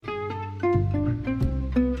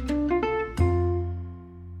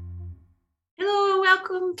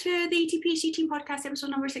to the ATPHD Team Podcast, episode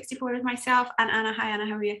number 64 with myself and Anna. Hi Anna,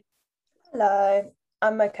 how are you? Hello,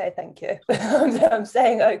 I'm okay, thank you. I'm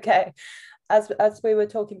saying okay. As we were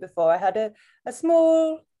talking before, I had a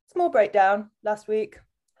small breakdown last week,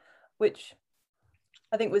 which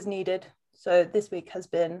I think was needed. So this week has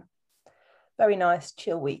been very nice,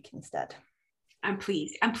 chill week instead. I'm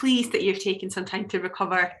pleased that you've taken some time to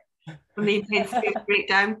recover from the intense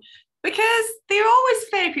breakdown, because they're always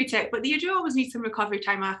therapeutic, but you do always need some recovery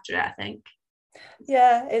time after it, I think.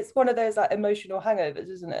 Yeah, it's one of those like emotional hangovers,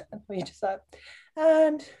 isn't it? Where you just like,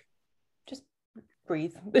 and just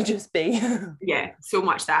breathe, just be. Yeah, so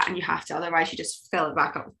much that, and you have to, otherwise you just fill it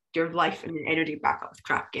back up, your life and your energy back up with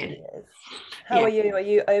crap again. Yes. How are you? Are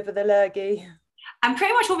you over the lurgy? I'm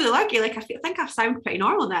pretty much over the lurgy. Like, I think I sound pretty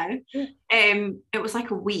normal now. It was like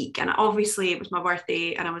a week, and obviously it was my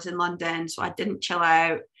birthday and I was in London, so I didn't chill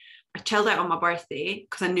out. I chilled out on my birthday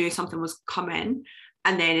because I knew something was coming,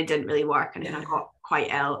 and then it didn't really work, and then I got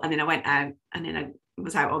quite ill, and then I went out, and then I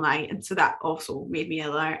was out all night, and so that also made me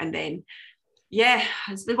iller. And then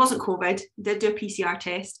it wasn't COVID. I did do a PCR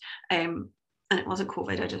test, and it wasn't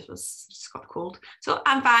COVID. I just got the cold, so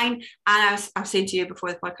I'm fine. And I was saying to you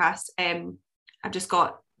before the podcast, I've just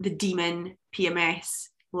got the demon PMS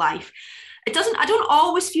life. I don't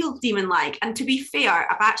always feel demon like, and to be fair,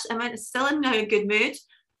 I'm still in a good mood,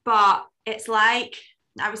 but it's like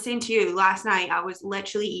I was saying to you last night, I was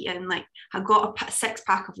literally eating, like, I got a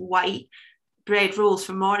 6-pack of white bread rolls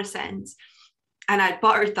from Morrison's, and I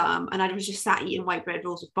buttered them, and I was just sat eating white bread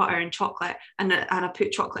rolls with butter and chocolate, and I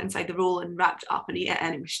put chocolate inside the roll and wrapped it up and ate it,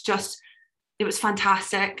 and it was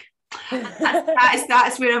fantastic.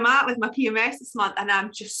 That's where I'm at with my PMS this month, and I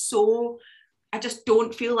just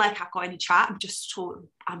don't feel like I've got any chat.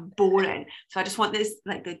 I'm boring, so I just want this,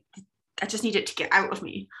 like, I just need it to get out of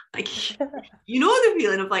me, like, you know, the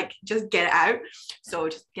feeling of like, just get it out. So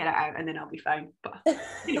just get it out and then I'll be fine. But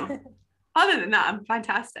other than that, I'm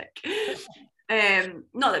fantastic.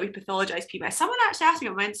 Not that we pathologize PMS. Someone actually asked me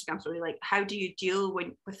on my Instagram story, like, how do you deal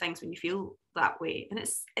with things when you feel that way? And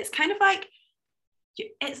it's kind of like,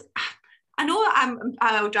 I know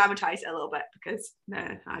I'll dramatize it a little bit, because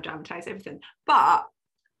I dramatize everything, but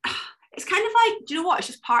it's kind of like, do you know what, it's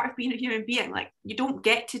just part of being a human being. Like, you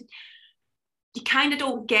kind of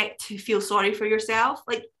don't get to feel sorry for yourself.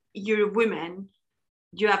 Like, you're a woman,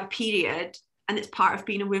 you have a period, and it's part of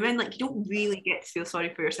being a woman. Like, you don't really get to feel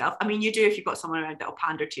sorry for yourself. I mean, you do if you've got someone around that'll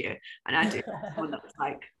pander to you, and I do. Someone that's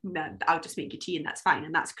like, no, I'll just make you tea and that's fine,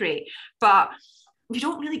 and that's great. But I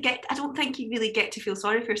don't think you really get to feel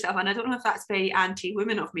sorry for yourself. And I don't know if that's very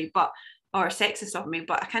anti-women of me, or sexist of me,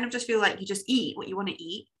 but I kind of just feel like you just eat what you want to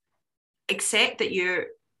eat, accept that you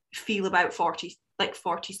feel about 40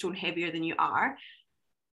 stone heavier than you are,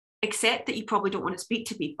 accept that you probably don't want to speak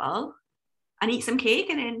to people, and eat some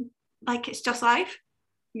cake, and then, like, it's just life,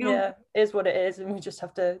 you know? Yeah, it is what it is, and we just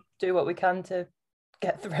have to do what we can to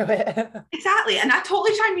get through it. Exactly. And I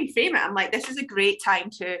totally try and reframe it. I'm like, this is a great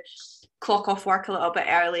time to clock off work a little bit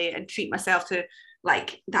early and treat myself to,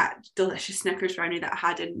 like, that delicious Snickers brownie that I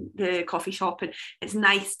had in the coffee shop. And it's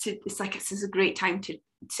like, this is a great time to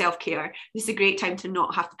self-care. This is a great time to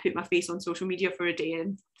not have to put my face on social media for a day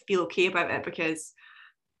and feel okay about it because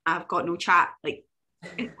I've got no chat. Like,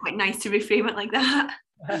 it's quite nice to reframe it like that.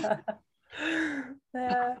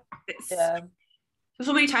 Yeah.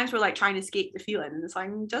 So many times we're like trying to escape the feeling, and it's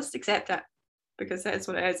like, just accept it, because that's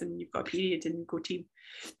what it is, and you've got a period, and go team.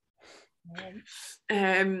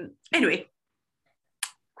 Anyway,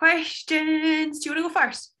 questions. Do you want to go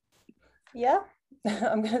first? Yeah.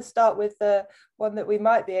 I'm going to start with the one that we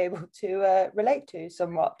might be able to relate to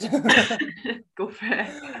somewhat. Go for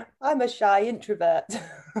it. I'm a shy introvert.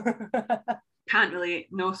 Can't relate.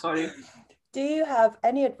 No, sorry. Do you have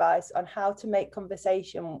any advice on how to make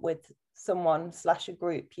conversation with someone / a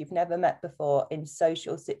group you've never met before in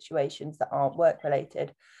social situations that aren't work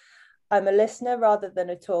related? I'm a listener rather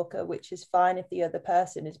than a talker, which is fine if the other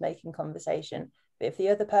person is making conversation. But if the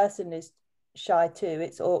other person is shy too,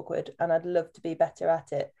 it's awkward, and I'd love to be better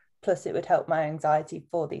at it. Plus, it would help my anxiety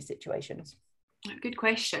for these situations. Good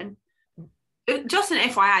question. Just an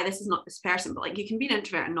FYI, this is not this person, but like, you can be an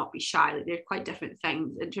introvert and not be shy. Like, they're quite different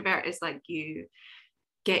things. Introvert is like, you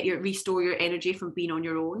restore your energy from being on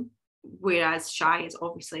your own, whereas shy is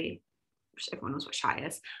obviously, everyone knows what shy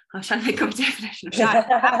is. I was trying to think of a definition of shy.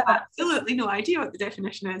 I have absolutely no idea what the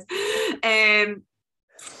definition is.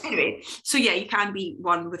 Anyway, so yeah, you can be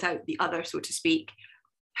one without the other, so to speak.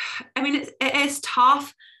 I mean, it is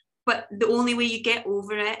tough, but the only way you get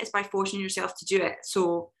over it is by forcing yourself to do it.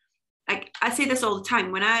 So, like, I say this all the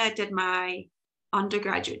time. When I did my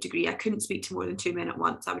undergraduate degree, I couldn't speak to more than 2 men at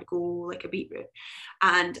once. I would go like a beetroot.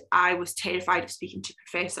 And I was terrified of speaking to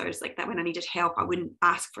professors, like that when I needed help, I wouldn't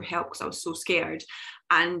ask for help because I was so scared.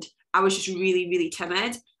 And I was just really, really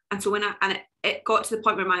timid. And so it got to the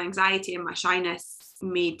point where my anxiety and my shyness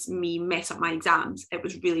made me mess up my exams. It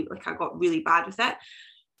was really like, I got really bad with it.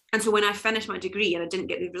 And so when I finished my degree and I didn't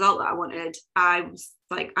get the result that I wanted, I was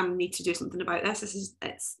like, I need to do something about this.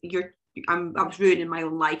 I was ruining my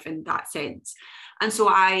own life in that sense. And so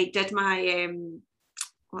I did my,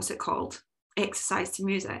 what's it called? Exercise to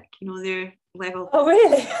music, their level. Oh,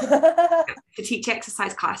 really? To teach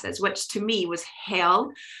exercise classes, which to me was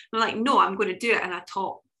hell. I'm like, no, I'm going to do it. And I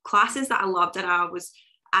taught classes that I loved,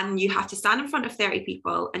 and you have to stand in front of 30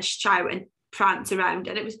 people and shout and prance around.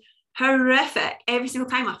 And it was horrific. Every single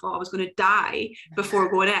time I thought I was going to die before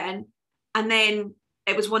going in. And then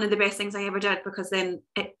it was one of the best things I ever did, because then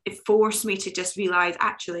it forced me to just realize,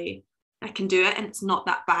 actually, I can do it and it's not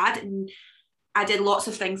that bad. And I did lots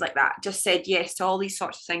of things like that, just said yes to all these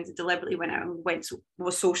sorts of things. I deliberately went out and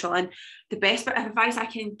was social. And the best bit of advice I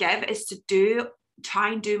can give is to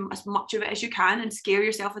try and do as much of it as you can, and scare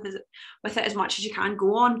yourself with it as much as you can.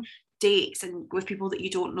 Go on dates and with people that you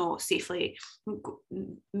don't know safely,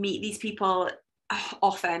 meet these people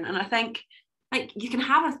often. And I think, like, you can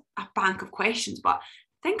have a bank of questions, but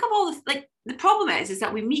think of all the problem is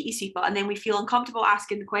that we meet these people and then we feel uncomfortable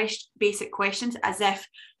asking the basic questions, as if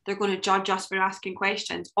they're going to judge us for asking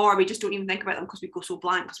questions, or we just don't even think about them because we go so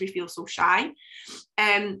blank because we feel so shy.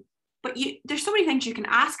 But there's so many things you can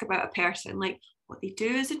ask about a person, like what they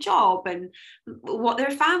do as a job and what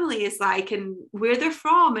their family is like and where they're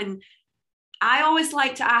from. And I always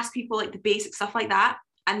like to ask people like the basic stuff like that,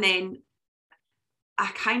 and then I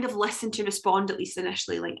kind of listen to respond, at least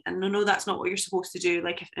initially. Like, and I know that's not what you're supposed to do.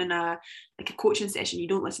 Like, if in a coaching session, you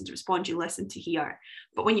don't listen to respond, you listen to hear.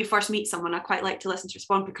 But when you first meet someone, I quite like to listen to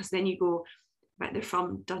respond, because then you go, right, they're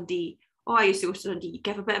from Dundee. Oh, I used to go to Dundee. You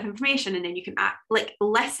give a bit of information, and then you can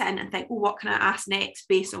listen and think, oh, what can I ask next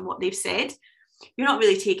based on what they've said? You're not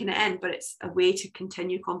really taking it in, but it's a way to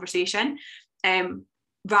continue conversation.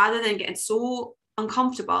 Rather than getting so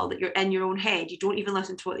uncomfortable that you're in your own head, you don't even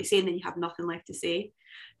listen to what they say, and then you have nothing left to say.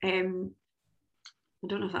 I don't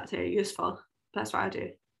know if that's very useful, but that's what I do.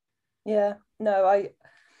 Yeah, no,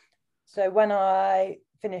 so when I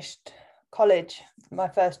finished college, my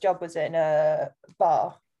first job was in a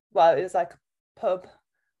bar. Well, it was like a pub,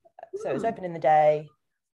 so it was open in the day,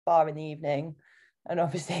 bar in the evening. And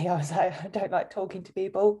obviously I was like, I don't like talking to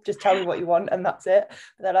people, just tell me what you want and that's it.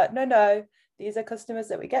 But they're like, no, these are customers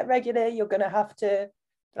that we get regularly, you're going to have to,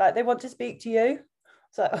 like, they want to speak to you.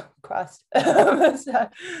 It's like, oh Christ.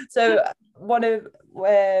 so one of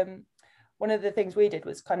the things we did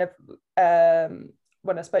was kind of,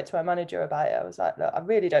 when I spoke to my manager about it, I was like, look, I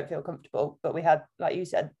really don't feel comfortable. But we had, like you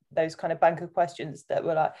said, those kind of bank of questions that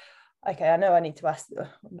were like, okay, I know I need to ask,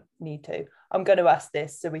 I'm going to ask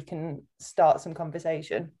this so we can start some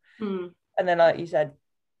conversation. And then, like you said,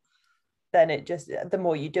 then it just, the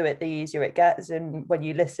more you do it, the easier it gets. And when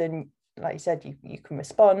you listen, like you said, you can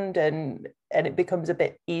respond, and it becomes a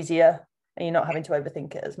bit easier, and you're not having to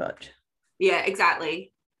overthink it as much. Yeah,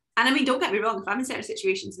 exactly. And I mean, don't get me wrong, if I'm in certain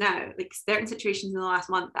situations now, like certain situations in the last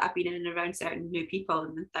month that I've been in and around certain new people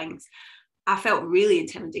and things, I felt really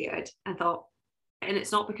intimidated and thought, and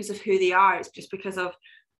it's not because of who they are, it's just because of,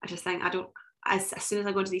 I just think as soon as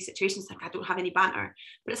I go into these situations, like, I don't have any banter.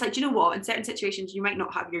 But it's like, do you know what, in certain situations you might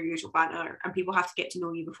not have your usual banter, and people have to get to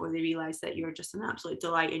know you before they realize that you're just an absolute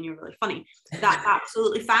delight and you're really funny. That's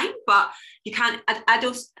absolutely fine, but you can't,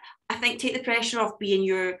 I think, take the pressure off being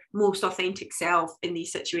your most authentic self in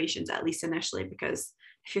these situations, at least initially, because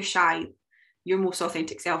if you're shy, your most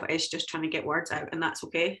authentic self is just trying to get words out, and that's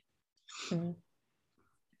okay.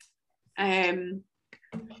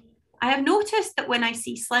 I have noticed that when I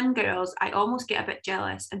see slim girls, I almost get a bit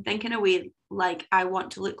jealous and think in a way like I want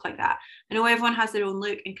to look like that. I know everyone has their own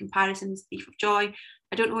look, and comparison is the thief of joy.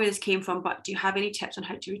 I don't know where this came from, but do you have any tips on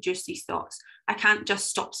how to reduce these thoughts? I can't just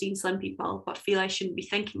stop seeing slim people, but feel I shouldn't be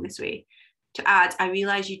thinking this way. To add, I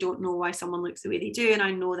realise you don't know why someone looks the way they do, and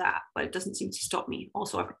I know that, but it doesn't seem to stop me.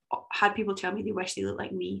 Also, I've had people tell me they wish they looked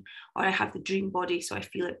like me, or I have the dream body, so I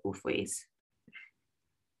feel it both ways.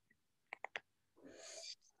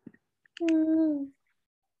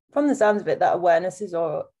 From the sounds of it, that awareness is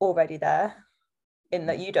already there, in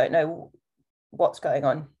that you don't know what's going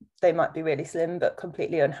on. They might be really slim but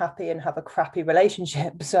completely unhappy and have a crappy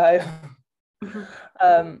relationship. So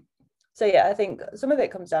so yeah, I think some of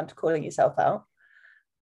it comes down to calling yourself out.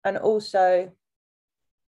 And also,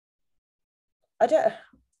 I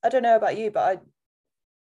don't know about you, but I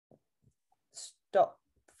stop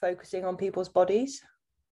focusing on people's bodies.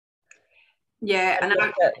 Yeah, and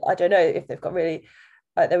I don't know if they've got really,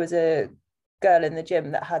 there was a girl in the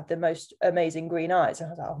gym that had the most amazing green eyes, and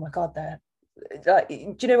I was like, oh my god, they're like,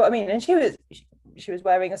 do you know what I mean? And she was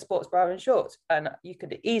wearing a sports bra and shorts, and you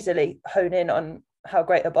could easily hone in on how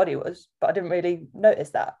great her body was, but I didn't really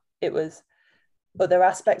notice that. It was other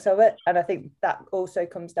aspects of it, and I think that also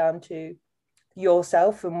comes down to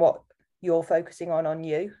yourself and what you're focusing on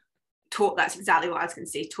you. That's exactly what I was going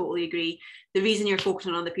to say. Totally agree. The reason you're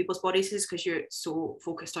focusing on other people's bodies is because you're so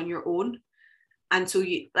focused on your own. And so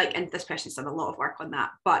you like, and this person's done a lot of work on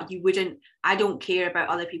that, but I don't care about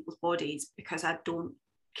other people's bodies because I don't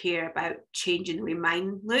care about changing the way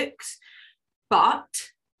mine looks. But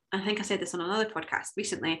I think I said this on another podcast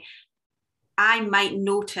recently, I might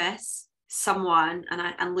notice someone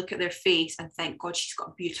and look at their face and think, God, she's got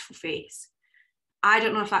a beautiful face. I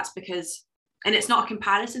don't know if that's because, and it's not a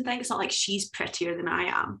comparison thing. It's not like she's prettier than I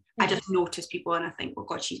am. I just notice people and I think, well,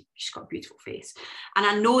 God, she's got a beautiful face. And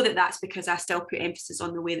I know that that's because I still put emphasis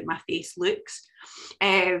on the way that my face looks.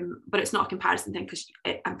 But it's not a comparison thing because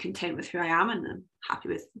I'm content with who I am and I'm happy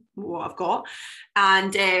with what I've got.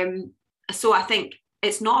 And so I think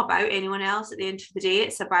it's not about anyone else at the end of the day.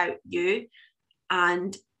 It's about you.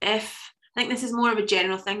 And I think this is more of a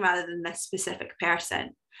general thing rather than this specific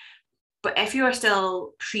person. But if you are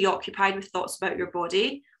still preoccupied with thoughts about your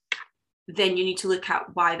body, then you need to look at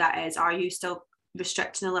why that is. Are you still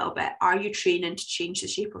restricting a little bit? Are you training to change the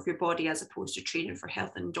shape of your body as opposed to training for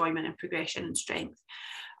health and enjoyment and progression and strength?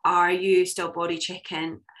 Are you still body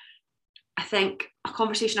checking? I think a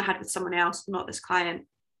conversation I had with someone else, not this client,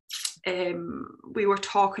 we were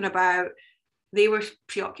talking about, they were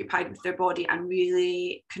preoccupied with their body and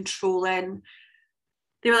really controlling.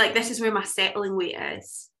 They were like, this is where my settling weight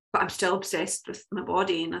is, but I'm still obsessed with my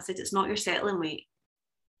body. And I said, it's not your settling weight.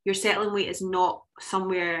 Your settling weight is not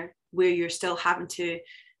somewhere where you're still having to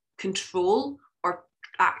control or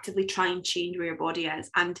actively try and change where your body is.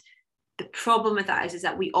 And the problem with that is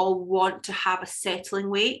that we all want to have a settling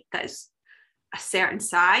weight that is a certain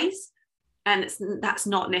size. And that's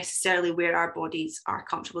not necessarily where our bodies are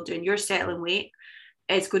comfortable doing. Your settling weight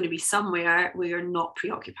is going to be somewhere where you're not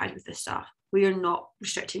preoccupied with this stuff, where you're not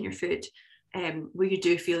restricting your food, where you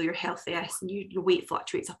do feel you're healthiest and your weight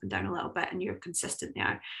fluctuates up and down a little bit and you're consistent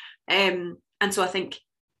there. And so I think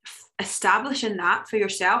establishing that for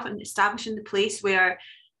yourself and establishing the place where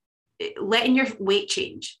letting your weight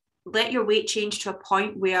change, let your weight change to a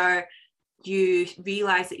point where you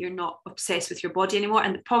realize that you're not obsessed with your body anymore.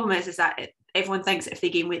 And the problem is that everyone thinks if they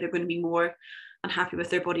gain weight, they're going to be more unhappy with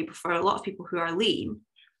their body. But for a lot of people who are lean,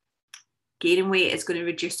 gaining weight is going to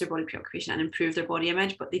reduce their body preoccupation and improve their body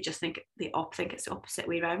image, but they just think it's the opposite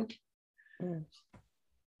way around.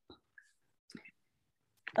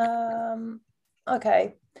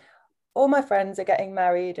 Okay. All my friends are getting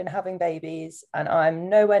married and having babies, and I'm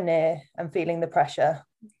nowhere near and feeling the pressure.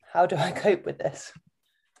 How do I cope with this?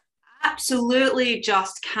 Absolutely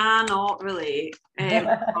just cannot relate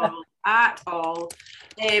at all.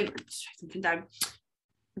 Just write something down.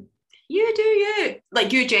 You do you.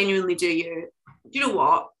 Like, you genuinely do you. You know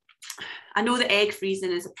what? I know that egg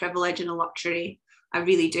freezing is a privilege and a luxury. I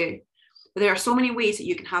really do. But there are so many ways that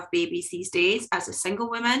you can have babies these days as a single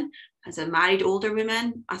woman, as a married older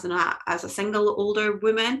woman, as a single older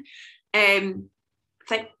woman.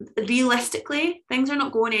 Realistically, things are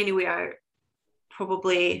not going anywhere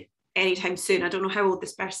probably anytime soon. I don't know how old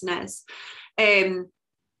this person is.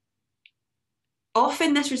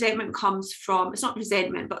 Often this resentment comes from, it's not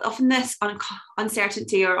resentment, but often this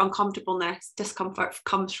uncertainty or uncomfortableness, discomfort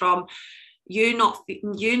comes from you not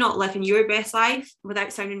living your best life,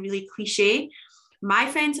 without sounding really cliche.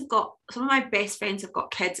 Some of my best friends have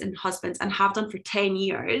got kids and husbands and have done for 10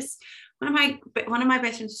 years. One of my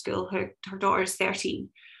best friends at school, her daughter is 13.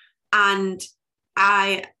 And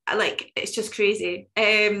I like, it's just crazy.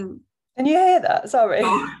 Can you hear that? Sorry.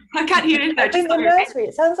 No, I can't hear it. I think the nursery,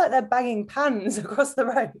 it sounds like they're banging pans across the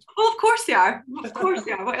road. Oh, of course they are. Of course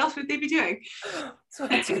they are. What else would they be doing?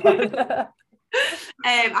 I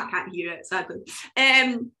can't hear it, sadly.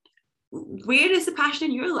 Where is the passion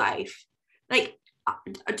in your life? Like,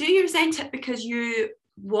 do you resent it because you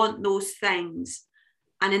want those things?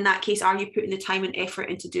 And in that case, are you putting the time and effort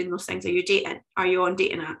into doing those things? Are you dating? Are you on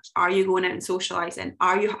dating apps? Are you going out and socializing?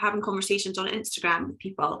 Are you having conversations on Instagram with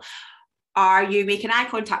people? Are you making eye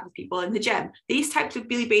contact with people in the gym? These types of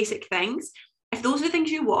really basic things. If those are the things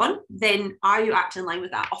you want, then are you acting in line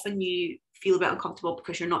with that? Often you feel a bit uncomfortable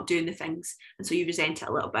because you're not doing the things, and so you resent it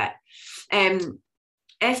a little bit.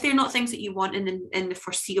 If they're not things that you want in the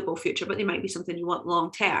foreseeable future, but they might be something you want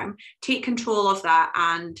long term, take control of that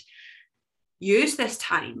and use this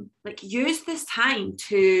time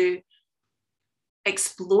to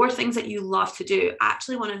explore things that you love to do.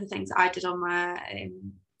 Actually, one of the things that I did on my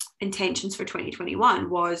intentions for 2021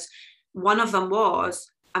 was, one of them was,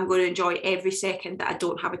 I'm going to enjoy every second that I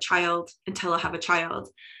don't have a child until I have a child.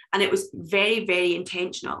 And it was very, very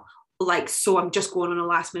intentional. Like, so I'm just going on a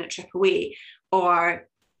last minute trip away, or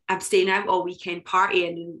I'm staying out all weekend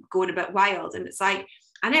partying and going a bit wild. And it's like,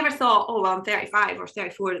 I never thought, oh, well, I'm 35 or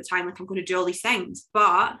 34 at the time, like I'm going to do all these things.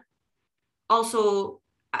 But also,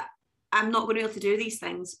 I'm not going to be able to do these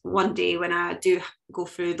things one day when I do go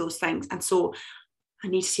through those things. And so I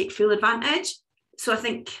need to take full advantage. So I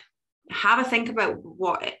think, have a think about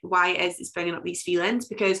why it is it's bringing up these feelings,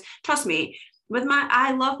 because trust me,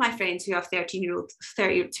 I love my friends who have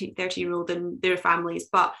 13-year-old and their families,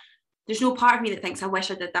 but there's no part of me that thinks I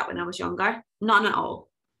wish I did that when I was younger. None at all.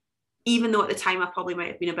 Even though at the time I probably might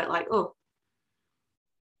have been a bit like, oh,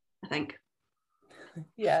 I think.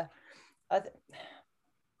 Yeah. I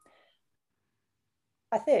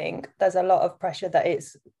think there's a lot of pressure that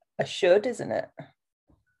it's a should, isn't it?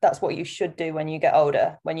 That's what you should do when you get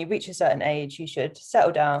older. When you reach a certain age, you should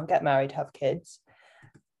settle down, get married, have kids.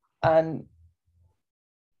 And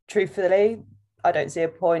truthfully, I don't see a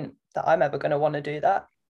point that I'm ever going to want to do that.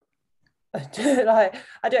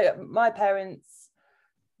 My parents,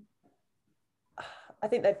 I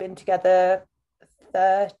think they've been together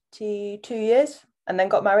 32 years and then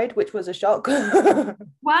got married, which was a shock.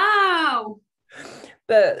 Wow.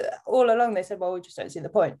 But all along they said, well, we just don't see the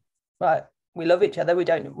point. Right. We love each other. We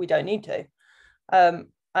don't need to. And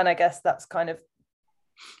I guess that's kind of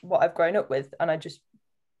what I've grown up with. And I just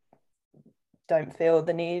don't feel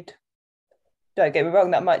the need. Don't get me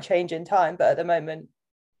wrong, that might change in time. But at the moment,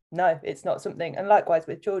 no, it's not something. And likewise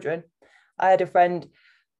with children. I had a friend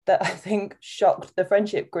that I think shocked the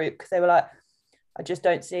friendship group, because they were like, I just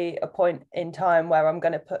don't see a point in time where I'm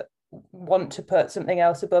going to want to put something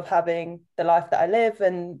else above having the life that I live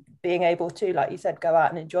and being able to, like you said, go out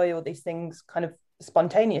and enjoy all these things kind of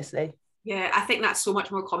spontaneously. Yeah, I think that's so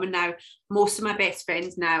much more common now. Most of my best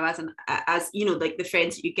friends now, as you know, like the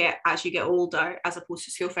friends that you get as you get older, as opposed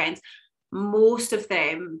to school friends, most of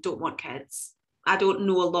them don't want kids. I don't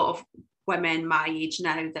know a lot of women my age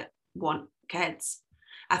now that want kids.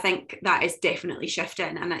 I think that is definitely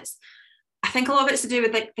shifting, and I think a lot of it's to do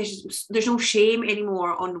with, like, there's no shame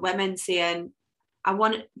anymore on women saying,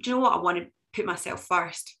 do you know what, I want to put myself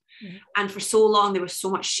first. Mm-hmm. And for so long there was so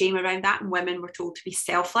much shame around that, and women were told to be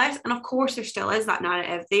selfless. And of course there still is that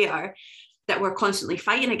narrative there that we're constantly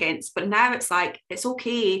fighting against, but now it's like, it's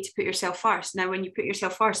okay to put yourself first. Now when you put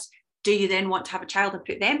yourself first, do you then want to have a child and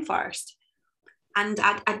put them first? And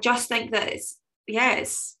I just think that it's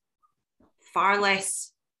far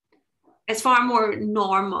more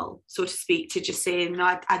normal, so to speak, to just say,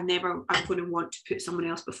 no, I'm going to want to put someone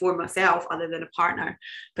else before myself other than a partner,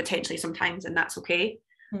 potentially sometimes, and that's okay.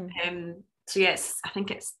 So yes, I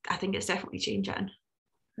think it's definitely changing.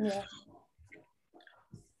 Yeah.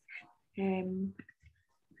 I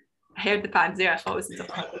heard the pans there. I thought it was a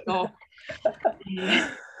part of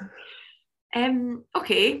it.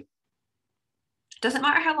 Okay. Doesn't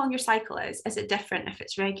matter how long your cycle is. Is it different if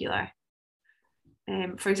it's regular?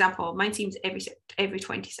 For example, mine seems every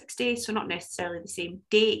 26 days, so not necessarily the same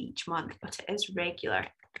day each month, but it is regular.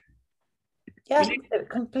 Yeah, it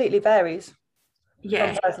completely varies.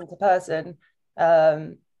 Yeah, from person to person.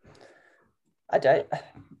 I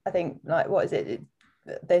think, like, what is it?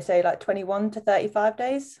 They say like 21 to 35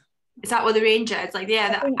 days. Is that what the range is? Like,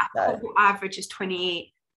 yeah, the average is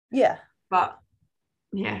 28. Yeah. But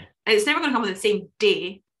yeah, it's never going to come on the same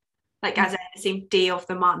day, like as in the same day of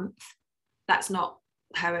the month. That's not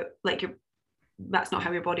how it, like, that's not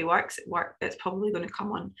how your body works. It's probably going to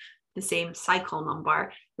come on the same cycle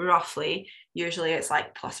number, roughly. Usually it's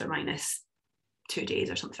like plus or minus 2 days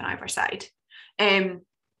or something either side. If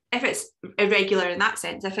it's irregular in that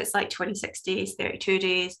sense, if it's like 26 days, 32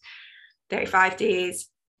 days, 35 days,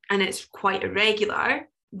 and it's quite irregular,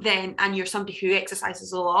 then, and you're somebody who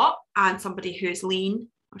exercises a lot and somebody who's lean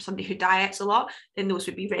or somebody who diets a lot, then those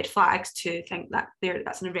would be red flags to think that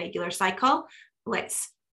that's an irregular cycle. Let's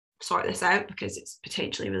sort this out, because it's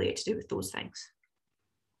potentially related to do with those things.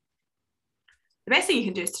 The best thing you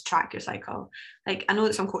can do is to track your cycle. Like, I know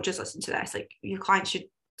that some coaches listen to this, like, your clients should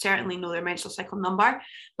certainly know their menstrual cycle number,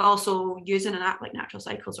 but also using an app like Natural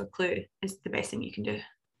Cycles or Clue is the best thing you can do,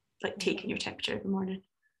 like taking your temperature every morning.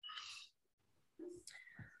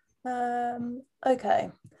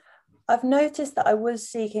 Okay. I've noticed that I was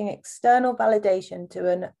seeking external validation to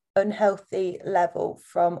an unhealthy level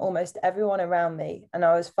from almost everyone around me, and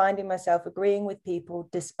I was finding myself agreeing with people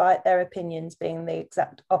despite their opinions being the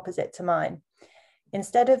exact opposite to mine.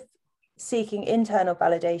 Instead of seeking internal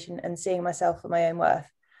validation and seeing myself for my own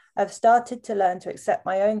worth, I've started to learn to accept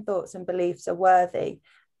my own thoughts and beliefs are worthy,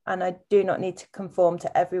 and I do not need to conform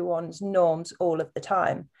to everyone's norms all of the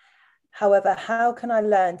time. However, how can I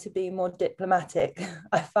learn to be more diplomatic?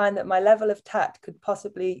 I find that my level of tact could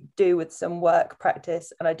possibly do with some work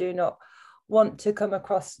practice, and I do not want to come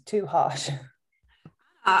across too harsh.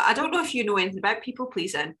 I don't know if you know anything about people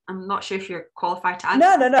pleasing. I'm not sure if you're qualified to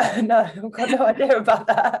answer. No. I've got no idea about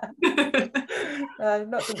that.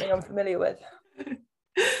 Not something I'm familiar with.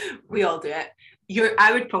 We all do it.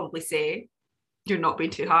 I would probably say you're not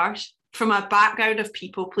being too harsh. From a background of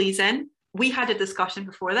people pleasing, we had a discussion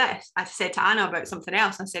before this. I said to Anna about something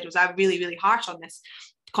else. I said, was I really, really harsh on this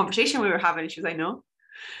conversation we were having? And she was like, no.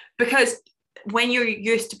 Because when you're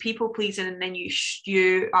used to people pleasing and then you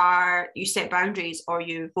set boundaries, or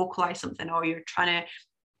you vocalize something, or you're trying to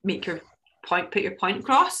make your point, put your point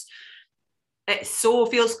across, it still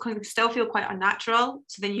feel quite unnatural.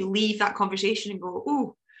 So then you leave that conversation and go,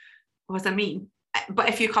 oh, what does that mean? But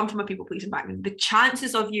if you come from a people pleasing background, the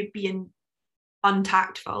chances of you being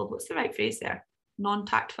untactful, what's the right phrase there?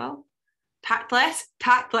 Non-tactful? Tactless.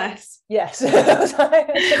 Yes. It's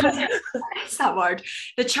that word.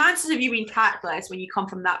 The chances of you being tactless when you come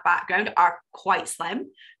from that background are quite slim.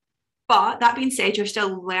 But that being said, you're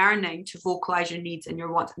still learning to vocalize your needs and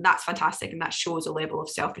your wants, and that's fantastic. And that shows a level of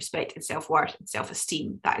self-respect and self-worth and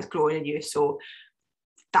self-esteem that is growing in you. So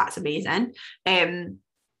that's amazing. I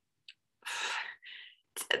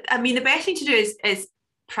mean, the best thing to do is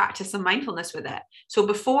practice some mindfulness with it. So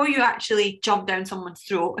before you actually jump down someone's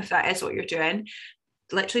throat, if that is what you're doing,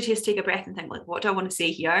 literally just take a breath and think, like, what do I want to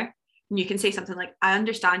say here? And you can say something like, I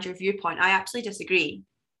understand your viewpoint, I actually disagree,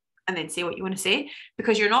 and then say what you want to say,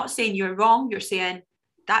 because you're not saying you're wrong, you're saying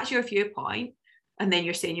that's your viewpoint, and then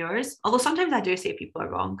you're saying yours. Although sometimes I do say people are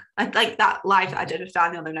wrong. Like that live that I did with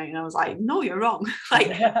Dan the other night, and I was like, no, you're wrong. Like,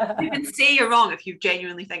 you can say you're wrong if you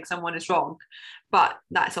genuinely think someone is wrong, but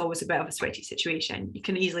that's always a bit of a switchy situation. You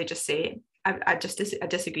can easily just say, I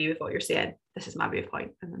disagree with what you're saying, this is my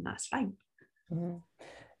viewpoint, and then that's fine. Mm-hmm.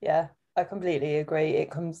 Yeah, I completely agree.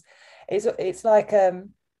 It's like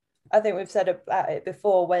I think we've said about it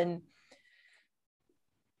before, when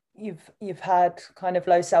you've had kind of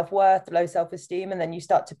low self-worth, low self-esteem, and then you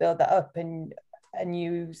start to build that up, and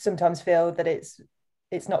you sometimes feel that it's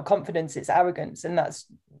not confidence, it's arrogance, and that's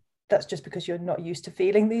just because you're not used to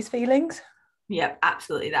feeling these feelings. Yeah,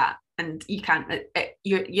 absolutely that. And you can't,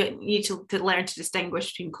 you need to learn to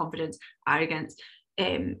distinguish between confidence, arrogance,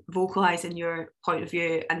 vocalizing your point of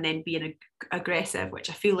view, and then being aggressive, which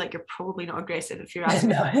I feel like you're probably not aggressive if you're asking.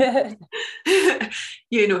 No.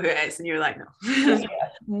 You know who it is, and you're like, no. Yeah,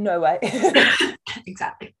 no way.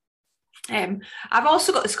 Exactly. I've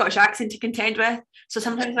also got the Scottish accent to contend with, so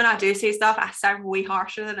sometimes when I do say stuff, I sound way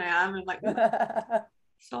harsher than I am. I'm like,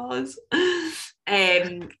 soz.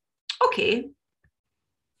 Okay.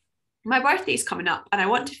 My birthday is coming up and I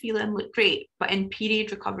want to feel and look great, but in period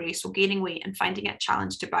recovery, so gaining weight and finding it a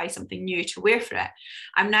challenge to buy something new to wear for it.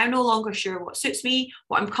 I'm now no longer sure what suits me,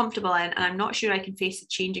 what I'm comfortable in, and I'm not sure I can face the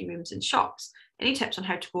changing rooms in shops. Any tips on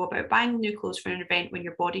how to go about buying new clothes for an event when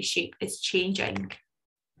your body shape is changing?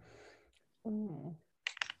 Do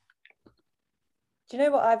you know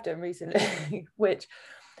what I've done recently? Which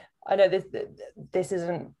I know this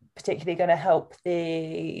isn't particularly going to help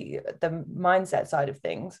the mindset side of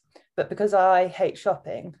things, but because I hate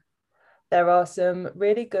shopping, there are some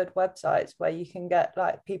really good websites where you can get,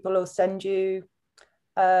 like, people will send you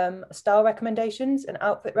style recommendations and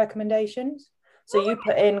outfit recommendations. So you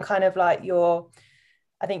put in kind of like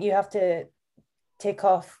I think you have to tick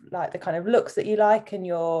off like the kind of looks that you like, and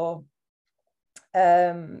your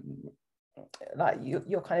like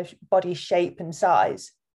your kind of body shape and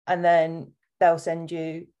size, and then they'll send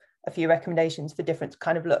you a few recommendations for different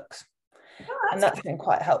kind of looks. And that's been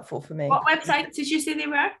quite helpful for me. What websites did you say they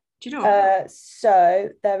were? Do you know? So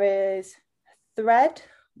there is Thread,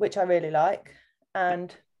 which I really like,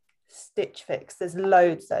 and Stitch Fix. There's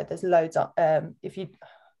loads though. There's loads on. It's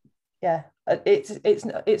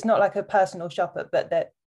not like a personal shopper,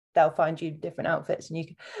 but they'll find you different outfits, and you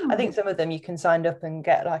can, I think some of them you can sign up and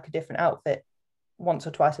get like a different outfit once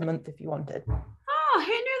or twice a month if you wanted. Oh,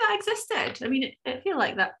 who knew that existed? I mean, I feel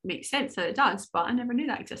like that makes sense that it does, but I never knew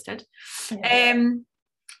that existed. Yeah.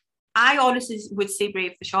 I honestly would say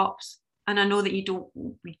brave the shops, and I know that you don't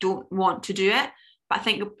want to do it, but I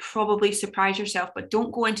think you'll probably surprise yourself. But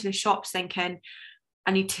don't go into the shops thinking,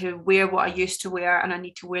 I need to wear what I used to wear, and I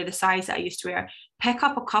need to wear the size that I used to wear. Pick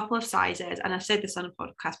up a couple of sizes, and I've said this on a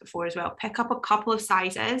podcast before as well. Pick up a couple of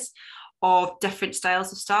sizes of different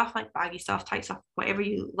styles of stuff, like baggy stuff, tight stuff, whatever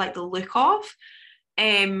you like the look of,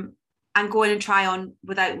 and go in and try on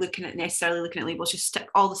without necessarily looking at labels. Just stick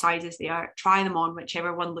all the sizes there, try them on,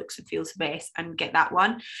 whichever one looks and feels the best, and get that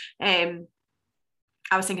one.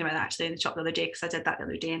 I was thinking about that actually in the shop the other day, because I did that the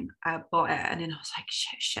other day and I bought it, and then I was like,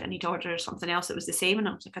 shit, I need to order something else that was the same. And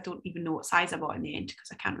I was like, I don't even know what size I bought in the end, because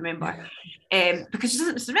I can't remember. Because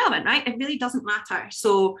it's irrelevant, right? It really doesn't matter.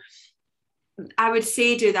 So I would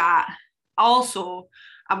say do that. Also,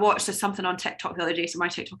 I watched something on TikTok the other day. So my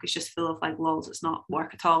TikTok is just full of like lols. It's not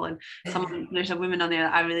work at all. And there's a woman on there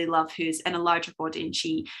that I really love who's in a larger body, and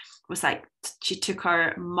she was like, she took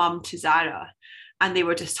her mum to Zara. And they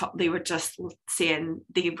were just saying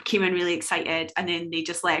they came in really excited, and then they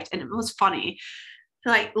just left. And it was funny.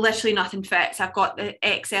 Like literally nothing fits. I've got the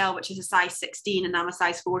XL, which is a size 16, and I'm a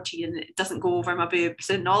size 14, and it doesn't go over my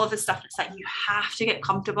boobs and all of this stuff. And it's like, you have to get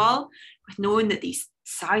comfortable with knowing that these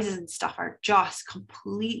sizes and stuff are just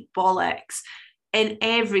complete bollocks. In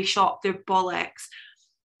every shop, they're bollocks.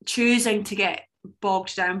 Choosing to get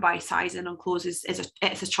bogged down by sizing on clothes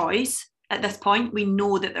it's a choice. At this point, we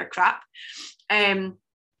know that they're crap.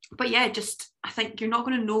 But yeah, I think you're not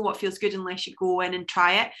going to know what feels good unless you go in and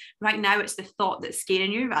try it. Right now, it's the thought that's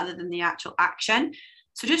scaring you rather than the actual action.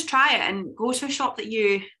 So just try it and go to a shop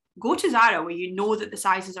go to Zara where you know that the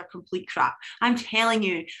sizes are complete crap. I'm telling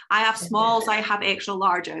you, I have smalls, I have extra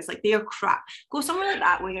larges, like they are crap. Go somewhere like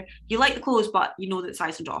that where you like the clothes, but you know that the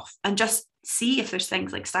size is off, and just see if there's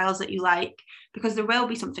things like styles that you like, because there will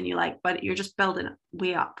be something you like, but you're just building it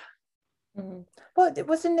way up. Mm-hmm. Well,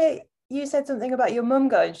 wasn't it, you said something about your mum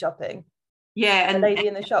going shopping? Yeah, and the lady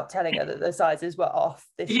in the shop telling her that the sizes were off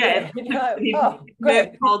this year.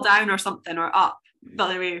 Great. All down or something, or up,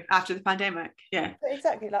 by the way, after the pandemic. Yeah, but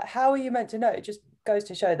exactly. Like, how are you meant to know? It just goes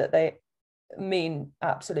to show that they mean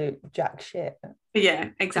absolute jack shit. Yeah,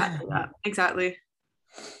 exactly that. Exactly.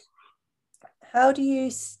 How do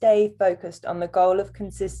you stay focused on the goal of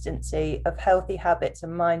consistency of healthy habits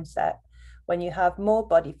and mindset when you have more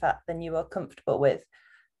body fat than you are comfortable with?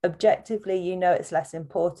 Objectively, you know it's less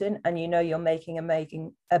important, and you know you're making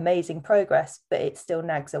amazing progress, but it still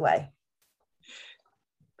nags away.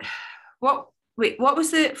 What was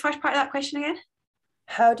the first part of that question again?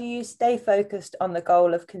 How do you stay focused on the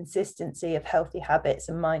goal of consistency of healthy habits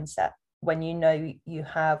and mindset when you know you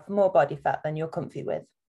have more body fat than you're comfy with?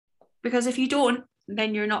 Because if you don't,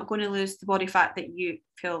 then you're not going to lose the body fat that you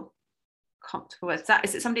feel comfortable with.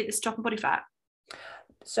 Is it somebody that's dropping body fat?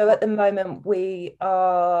 So at the moment, we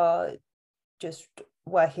are just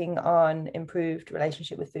working on improved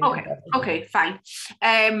relationship with food. Okay, fine. It's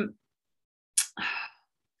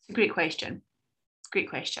a great question.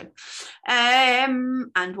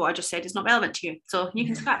 And what I just said is not relevant to you, so you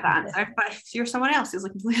can scrap that answer. But if you're someone else who's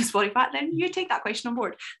looking to lose body fat, then you take that question on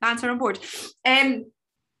board, the answer on board. Kind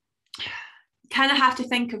of have to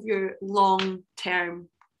think of your long-term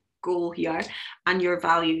goal here and your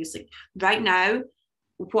values. Like right now,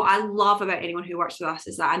 what I love about anyone who works with us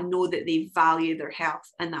is that I know that they value their health,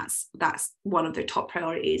 and that's one of their top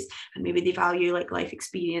priorities. And maybe they value like life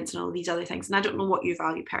experience and all these other things. And I don't know what you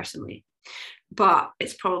value personally, but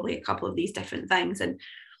it's probably a couple of these different things. And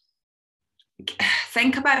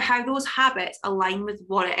think about how those habits align with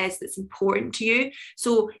what it is that's important to you.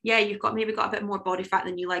 So yeah, you've maybe got a bit more body fat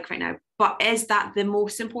than you like right now, but is that the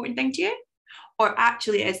most important thing to you? Or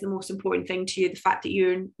actually is the most important thing to you the fact that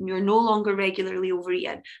you're no longer regularly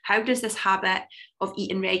overeating? How does this habit of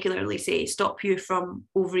eating regularly, say, stop you from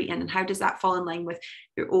overeating? And how does that fall in line with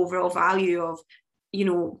your overall value of, you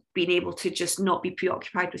know, being able to just not be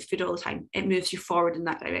preoccupied with food all the time? It moves you forward in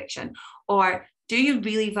that direction. Or do you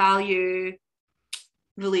really value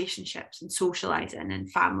relationships and socializing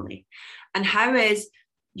and family? And how is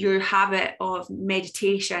your habit of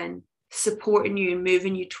meditation supporting you and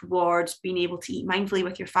moving you towards being able to eat mindfully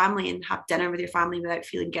with your family and have dinner with your family without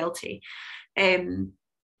feeling guilty?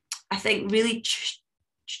 I think really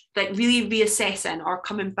really reassessing or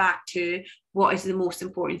coming back to what is the most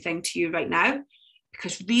important thing to you right now.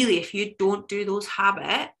 Because really, if you don't do those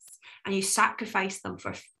habits and you sacrifice them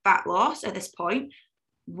for fat loss at this point,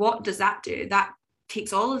 what does that do? That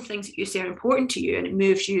takes all of the things that you say are important to you and it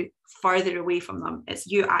moves you further away from them. It's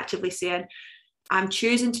you actively saying, I'm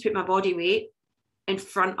choosing to put my body weight in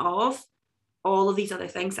front of all of these other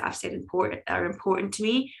things that I've said are important to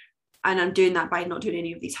me. And I'm doing that by not doing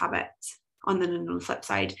any of these habits. On the flip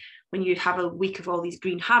side, when you have a week of all these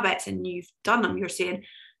green habits and you've done them, you're saying,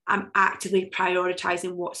 I'm actively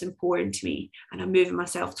prioritizing what's important to me and I'm moving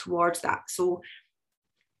myself towards that. So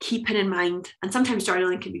keeping in mind, and sometimes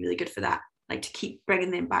journaling can be really good for that, like to keep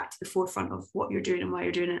bringing them back to the forefront of what you're doing and why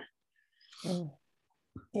you're doing it.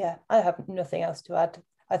 Yeah, I have nothing else to add.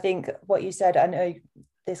 I think what you said, I know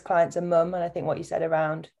this client's a mum, and I think what you said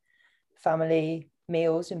around family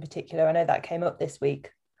meals in particular, I know that came up this week.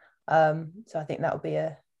 So I think that will be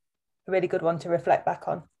a really good one to reflect back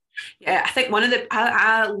on. Yeah, I think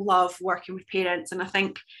I love working with parents, and I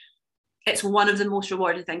think it's one of the most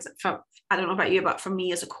rewarding things I don't know about you, but for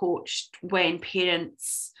me as a coach, when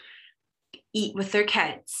parents eat with their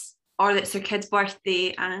kids, or it's their kid's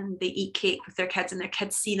birthday and they eat cake with their kids and their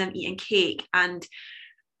kids see them eating cake. And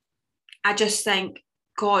I just think,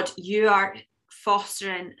 God, you are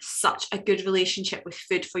fostering such a good relationship with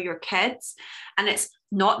food for your kids. And it's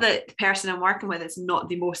not that the person I'm working with is not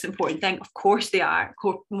the most important thing. Of course they are.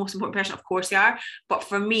 Most important person, of course they are. But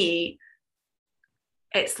for me,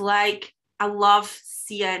 it's like, I love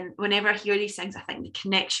seeing, whenever I hear these things, I think the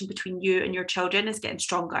connection between you and your children is getting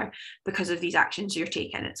stronger because of these actions you're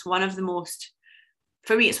taking. It's one of the most,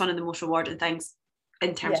 for me, it's one of the most rewarding things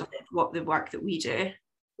in terms of what the work that we do,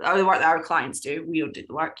 or the work that our clients do. We don't do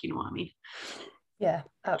the work, you know what I mean? Yeah,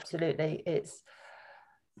 absolutely. It's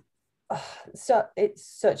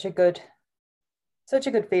such a good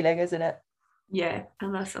feeling, isn't it? Yeah, I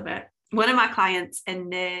love it. One of my clients in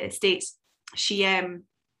the States, she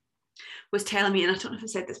was telling me, and I don't know if I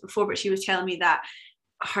said this before, but she was telling me that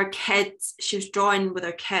her kids, she was drawing with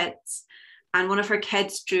her kids, and one of her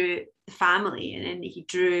kids drew the family, and then he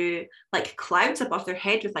drew like clouds above their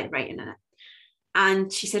head with like writing in it.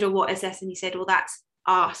 And she said, "Oh, what is this?" And he said, "Well, that's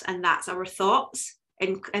us, and that's our thoughts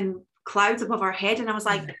and clouds above our head." And I was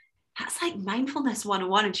like, "That's like mindfulness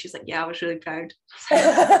 101." And she was like, "Yeah, I was really proud."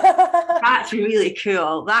 That's really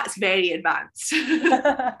cool. That's very advanced.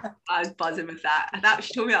 I was buzzing with that.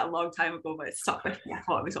 She told me that a long time ago, but it stuck with me. I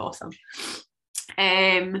thought it was awesome.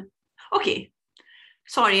 Okay.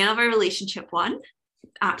 Sorry, another relationship one.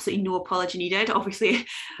 Absolutely no apology needed. Obviously,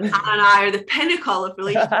 Anne and I are the pinnacle of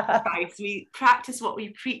relationship advice. We practice what we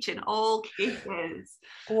preach in all cases.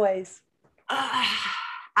 Always. I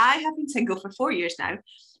have been single for 4 years now,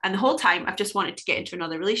 and the whole time I've just wanted to get into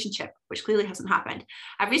another relationship, which clearly hasn't happened.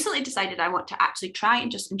 I've recently decided I want to actually try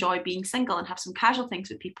and just enjoy being single and have some casual things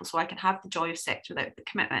with people so I can have the joy of sex without the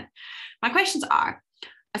commitment. My questions are,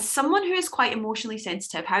 as someone who is quite emotionally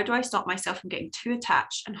sensitive, how do I stop myself from getting too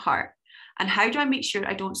attached and hurt? And how do I make sure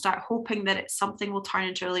I don't start hoping that something will turn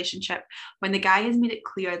into a relationship when the guy has made it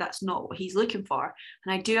clear that's not what he's looking for?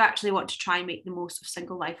 And I do actually want to try and make the most of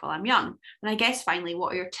single life while I'm young. And I guess finally,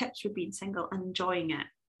 what are your tips for being single and enjoying it?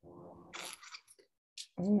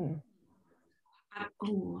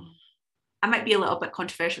 I might be a little bit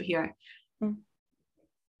controversial here.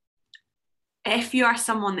 If you are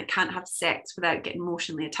someone that can't have sex without getting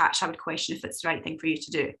emotionally attached, I would question if it's the right thing for you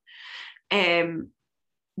to do.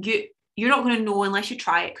 You're not going to know unless you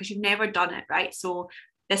try it, because you've never done it, right? So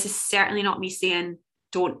this is certainly not me saying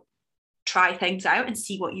don't try things out and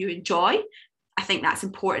see what you enjoy. I think that's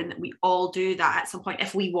important that we all do that at some point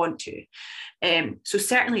if we want to. So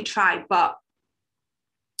certainly try, but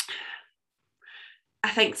I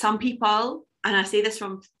think some people, and I say this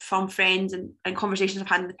from friends and conversations I've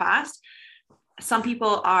had in the past, some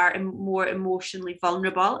people are more emotionally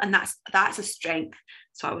vulnerable, and that's a strength.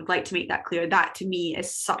 So I would like to make that clear. That to me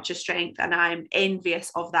is such a strength, and I'm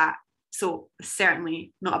envious of that. So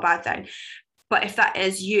certainly not a bad thing. But if that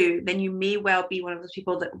is you, then you may well be one of those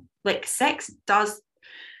people that, like, sex does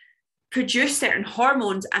produce certain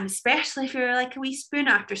hormones, and especially if you're like a wee spoon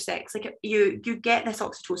after sex, like you get this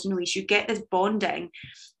oxytocin release, you get this bonding.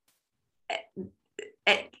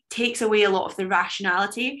 It takes away a lot of the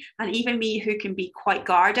rationality. And even me, who can be quite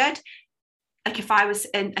guarded, like if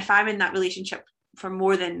I'm in that relationship for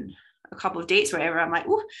more than a couple of dates or whatever, I'm like,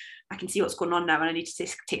 oh, I can see what's going on now, and I need to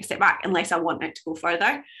take a step back unless I want it to go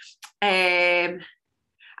further. I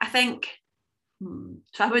think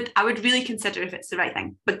so I would really consider if it's the right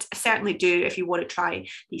thing, but certainly do, if you want to try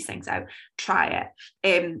these things out, try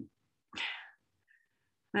it.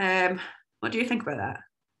 What do you think about that,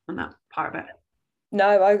 on that part of it?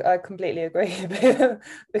 No, I completely agree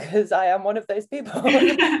because I am one of those people.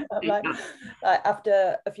 I'm like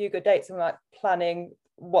after a few good dates, I'm like planning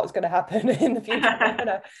what's going to happen in the future. I'm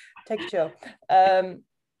gonna take a chill.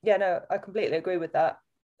 Yeah, no, I completely agree with that.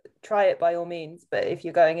 Try it by all means, but if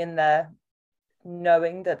you're going in there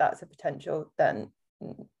knowing that that's a potential, then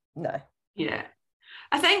no. Yeah,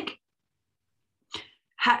 I think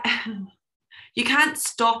you can't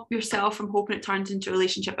stop yourself from hoping it turns into a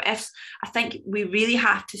relationship, but I think we really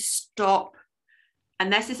have to stop,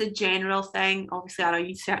 and this is a general thing, obviously I know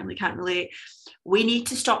you certainly can't relate, we need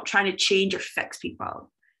to stop trying to change or fix people.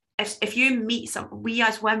 if you meet we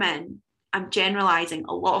as women, I'm generalizing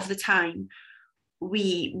a lot of the time,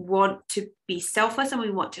 we want to be selfless and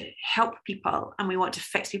we want to help people and we want to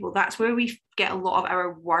fix people. That's where we get a lot of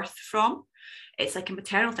our worth from. It's like a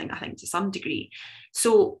maternal thing, I think, to some degree.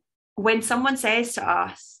 So when someone says to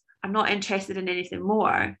us, I'm not interested in anything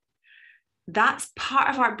more, that's part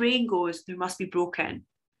of our brain goes, there must be broken.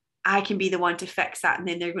 I can be the one to fix that. And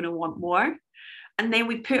then they're going to want more. And then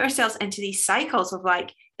we put ourselves into these cycles of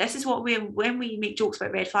like, this is what when we make jokes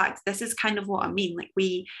about red flags, this is kind of what I mean. Like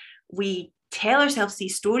we tell ourselves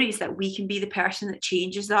these stories that we can be the person that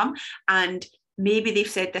changes them. And maybe they've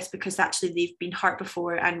said this because actually they've been hurt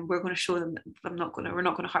before and we're going to show them that we're not going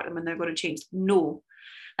to hurt them and they're going to change. No,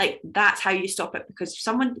 like that's how you stop it. Because if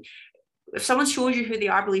someone shows you who they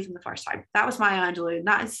are, believe them the first time. That was Maya Angelou, and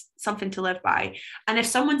that is something to live by. And if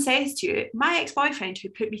someone says to you, my ex-boyfriend who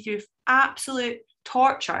put me through absolute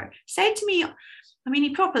torture said to me, I mean,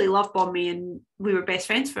 he properly love bombed me and we were best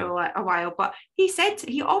friends for a while, but he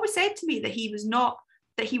always said to me that he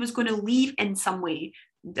was going to leave in some way.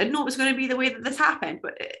 Didn't know it was going to be the way that this happened,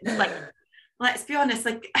 but like, let's be honest,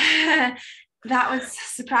 like that was a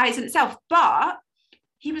surprise in itself. But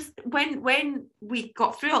he was, when we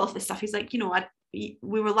got through all of this stuff, he's like, we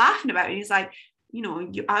were laughing about it. And he's like,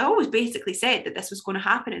 I always basically said that this was going to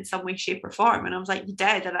happen in some way, shape, or form. And I was like, you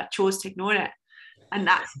did, and I chose to ignore it. And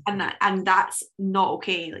that's not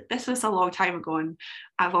okay. Like, this was a long time ago, and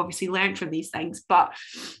I've obviously learned from these things. But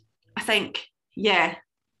I think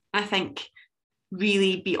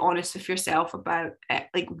really be honest with yourself about it.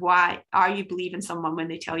 Like, why are you believing someone when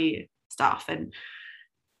they tell you stuff, and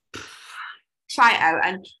try it out.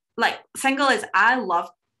 And like, single is, I love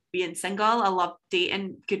being single. I love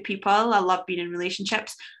dating good people. I love being in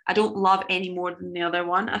relationships. I don't love any more than the other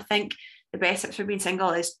one. I think the best tips for being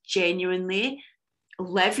single is genuinely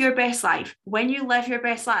live your best life. When you live your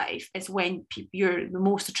best life is when you're the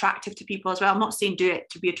most attractive to people as well. I'm not saying do it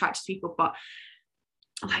to be attracted to people, but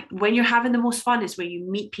like when you're having the most fun is when you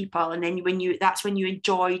meet people, and then that's when you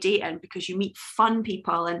enjoy dating, because you meet fun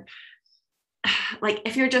people. And like,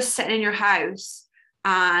 if you're just sitting in your house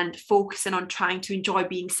and focusing on trying to enjoy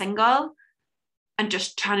being single and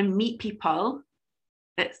just trying to meet people,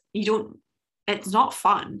 it's not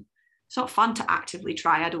fun. It's not fun to actively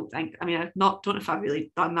try, I don't think. I mean, don't know if I've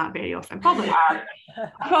really done that very often. Probably have.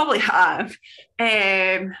 I probably have.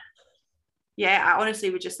 Yeah, I honestly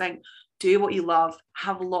would just think, do what you love,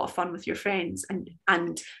 have a lot of fun with your friends,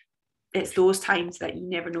 and it's those times that you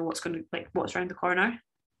never know what's around the corner.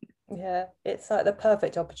 Yeah, it's like the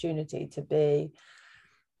perfect opportunity to be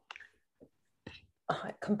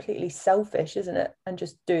completely selfish, isn't it? And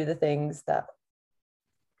just do the things that,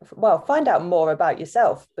 well, find out more about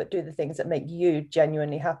yourself, but do the things that make you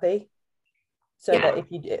genuinely happy, so that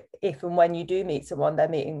if and when you do meet someone, they're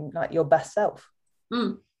meeting like your best self.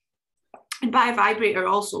 And buy a vibrator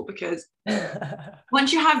also, because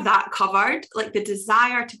once you have that covered, like the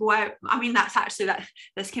desire to go out, I mean, that's actually,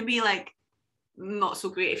 this can be like not so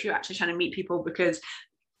great if you're actually trying to meet people, because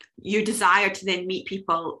your desire to then meet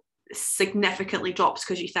people significantly drops,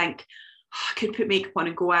 because you think, I could put makeup on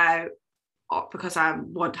and go out, or because I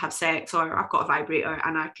want to have sex, or I've got a vibrator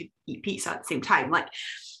and I could eat pizza at the same time. Like,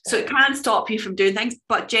 so it can stop you from doing things.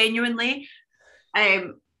 But genuinely, I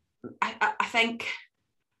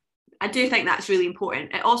do think that's really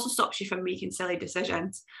important. It also stops you from making silly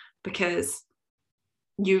decisions, because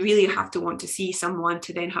you really have to want to see someone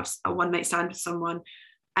to then have a one night stand with someone.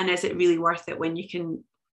 And is it really worth it when you can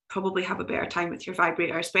probably have a better time with your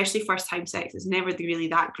vibrator? Especially first time sex is never really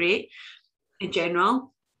that great in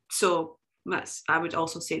general. So I would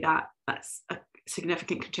also say that's a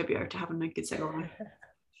significant contributor to having a good single life.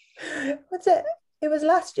 It was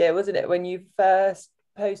last year, wasn't it, when you first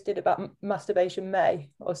posted about Masturbation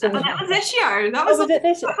May or something? That was this year. Was it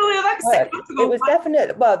this year? It was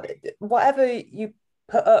definitely, well, whatever you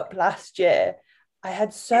put up last year, I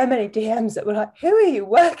had so many DMs that were like, who are you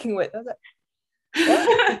working with? I was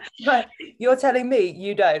like, what? You're telling me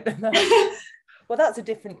you don't? Well, that's a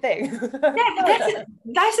different thing. Yeah,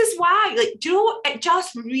 this is why, like, do you know what? It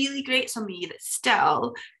just really grates on me that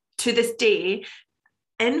still to this day,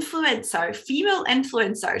 female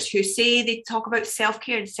influencers who say they talk about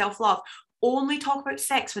self-care and self-love only talk about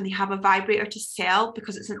sex when they have a vibrator to sell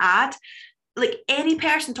because it's an ad. Like, any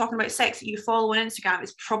person talking about sex that you follow on Instagram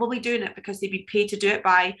is probably doing it because they've been paid to do it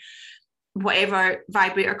by whatever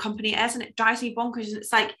vibrator company it is, and it drives me bonkers. And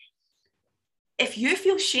it's like, if you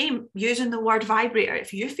feel shame using the word vibrator,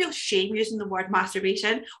 if you feel shame using the word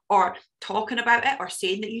masturbation or talking about it or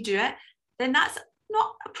saying that you do it, then that's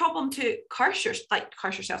not a problem to curse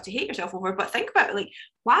yourself, to hate yourself over, but think about it, like,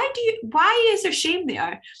 why is there shame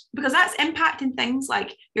there? Because that's impacting things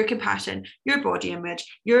like your compassion, your body image,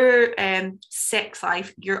 your sex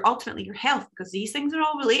life, ultimately your health, because these things are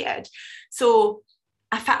all related. So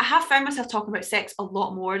I have found myself talking about sex a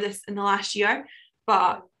lot more in the last year,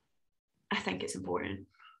 but I think it's important.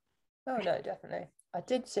 Oh no, definitely. I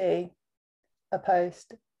did see a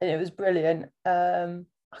post and it was brilliant.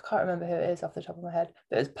 I can't remember who it is off the top of my head,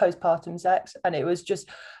 but it was postpartum sex, and it was just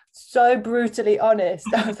so brutally honest.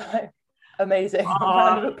 I was like, amazing.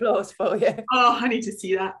 Round of applause for you. Oh, I need to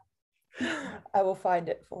see that. I will find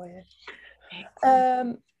it for you.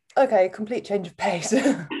 Okay, complete change of pace.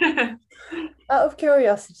 Out of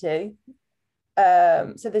curiosity,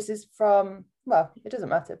 so this is from, well, it doesn't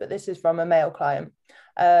matter, but this is from a male client.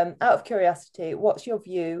 Out of curiosity, what's your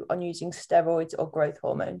view on using steroids or growth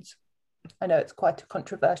hormones? I know it's quite a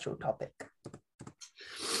controversial topic.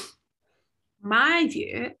 My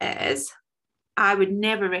view is I would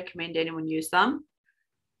never recommend anyone use them,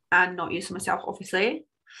 and not use them myself, obviously.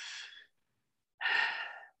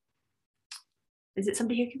 Is it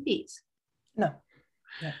somebody who competes? No.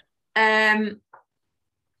 I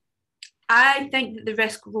think that the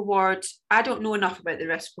risk reward, I don't know enough about the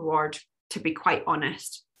risk reward, to be quite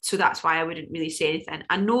honest. So that's why I wouldn't really say anything.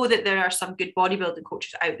 I know that there are some good bodybuilding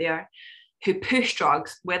coaches out there who push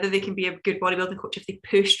drugs. Whether they can be a good bodybuilding coach if they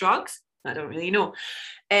push drugs, I don't really know.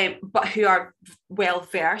 But who are well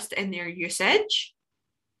versed in their usage.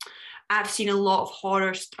 I've seen a lot of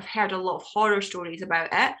horror. I've heard a lot of horror stories about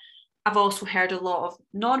it. I've also heard a lot of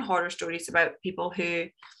non-horror stories about people who,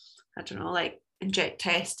 I don't know, like inject,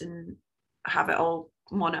 test and have it all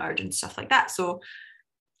monitored and stuff like that. So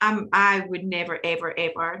I would never, ever,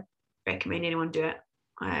 ever recommend anyone do it.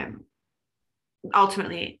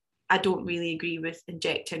 Ultimately, I don't really agree with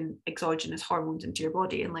injecting exogenous hormones into your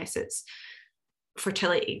body unless it's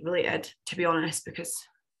fertility related, to be honest, because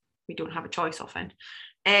we don't have a choice often.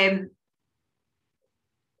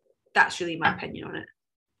 That's really my opinion on it.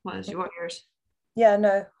 What is yours? Yeah,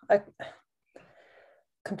 no, I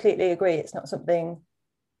completely agree. It's not something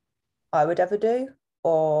I would ever do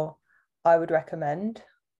or I would recommend.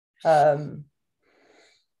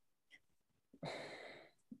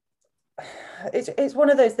 It's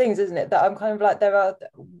one of those things, isn't it, that I'm kind of like,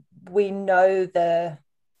 we know the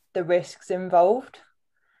risks involved,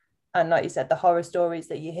 and like you said, the horror stories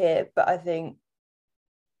that you hear, but I think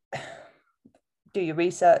do your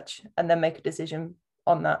research and then make a decision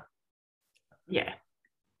on that. Yeah.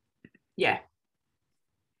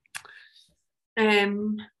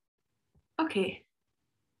 Okay.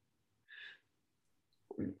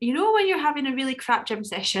 You know, when you're having a really crap gym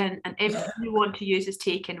session and everything you want to use is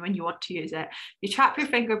taken when you want to use it, you trap your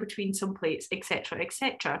finger between some plates, etc.,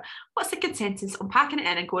 etc. What's the consensus on packing it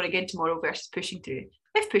in and going again tomorrow versus pushing through?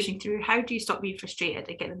 If pushing through, how do you stop being frustrated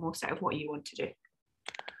and get the most out of what you want to do?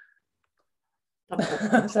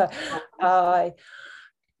 So I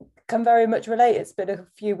can very much relate. It's been a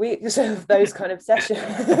few weeks of those kind of sessions.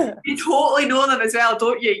 You totally know them as well,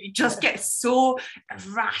 don't you? You just get so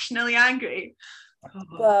irrationally angry.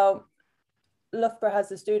 Well, Loughborough has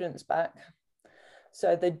the students back,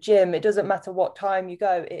 so the gym, it doesn't matter what time you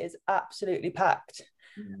go, it is absolutely packed.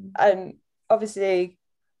 And obviously,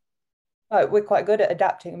 like, we're quite good at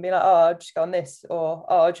adapting and being like, oh, I'll just go on this, or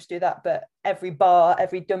oh, I'll just do that. But every bar,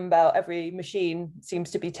 every dumbbell, every machine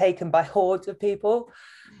seems to be taken by hordes of people.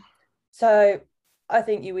 So I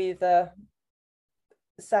think you either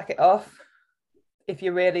sack it off if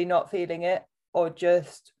you're really not feeling it, or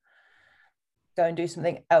just go and do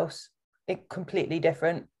something else completely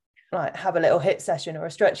different, like have a little HIIT session or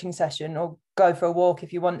a stretching session, or go for a walk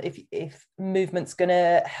if you want. If movement's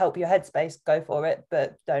gonna help your headspace, go for it,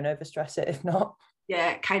 but don't overstress it if not.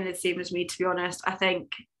 Yeah, kind of the same as me, to be honest. I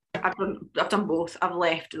think I've done both. I've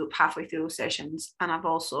left halfway through those sessions, and I've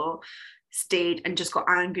also stayed and just got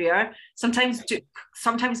angrier. Sometimes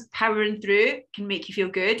powering through can make you feel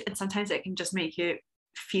good, and sometimes it can just make you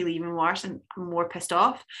feel even worse and more pissed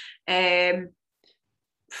off.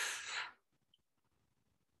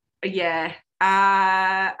 Yeah,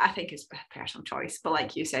 I think it's a personal choice, but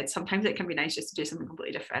like you said, sometimes it can be nice just to do something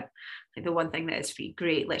completely different. Like the one thing that is free,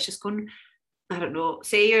 great, let's just go and, I don't know,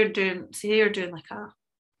 say you're doing like a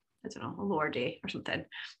lower day or something,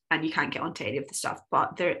 and you can't get onto any of the stuff,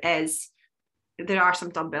 but there are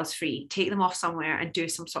some dumbbells free. Take them off somewhere and do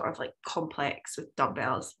some sort of like complex with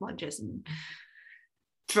dumbbells, lunges and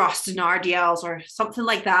thrusts and RDLs or something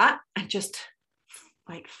like that, and just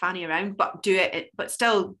like fanny around, but do it, but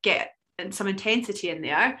still get some intensity in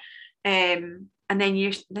there, and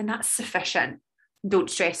then that's sufficient. don't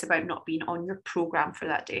stress about not being on your program for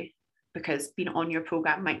that day, because being on your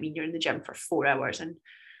program might mean you're in the gym for 4 hours, and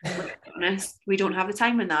let's be honest, we don't have the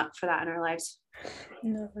time for that in our lives.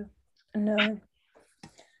 No.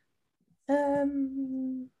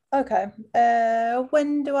 Okay.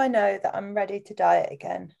 When do I know that I'm ready to diet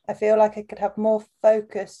again? I feel like I could have more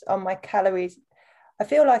focus on my calories. I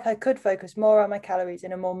feel like I could focus more on my calories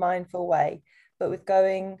in a more mindful way, but with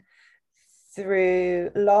going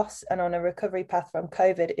through loss and on a recovery path from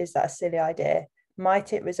COVID, is that a silly idea?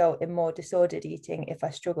 Might it result in more disordered eating if I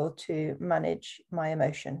struggle to manage my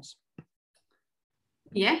emotions?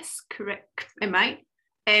 Yes, correct. It might.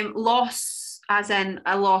 Loss, as in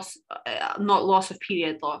a loss, not loss of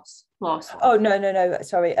period, loss. Oh, no.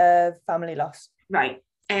 Sorry, family loss. Right.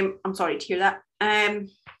 I'm sorry to hear that. I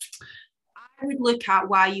would look at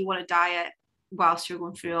why you want to diet whilst you're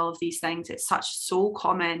going through all of these things. It's so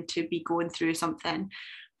common to be going through something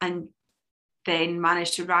and then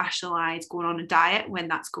manage to rationalize going on a diet when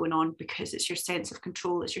that's going on, because it's your sense of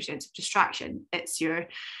control, it's your sense of distraction, it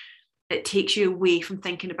takes you away from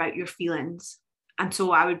thinking about your feelings. And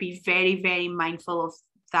so I would be very, very mindful of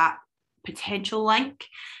that potential link.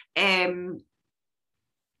 And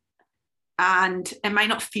it might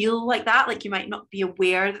not feel like that, like you might not be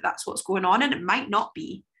aware that that's what's going on, and it might not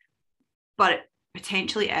be, but it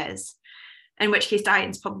potentially is, in which case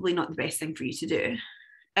dieting is probably not the best thing for you to do.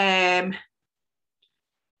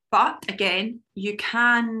 But again, you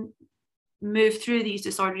can move through these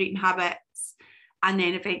disordered eating habits and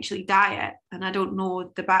then eventually diet. And I don't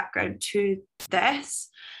know the background to this.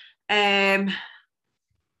 But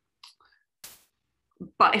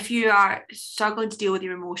if you are struggling to deal with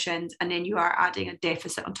your emotions and then you are adding a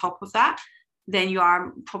deficit on top of that, then you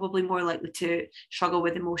are probably more likely to struggle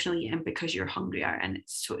with emotional eating because you're hungrier. And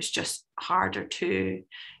it's just harder to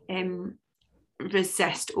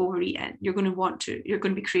resist overeating. You're going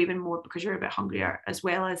to be craving more because you're a bit hungrier, as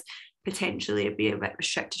well as potentially be a bit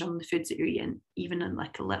restricted on the foods that you're eating, even in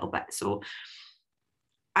like a little bit. So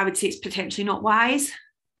I would say it's potentially not wise,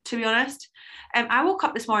 to be honest. I woke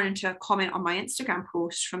up this morning to a comment on my Instagram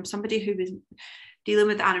post from somebody who was dealing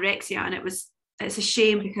with anorexia, and it's a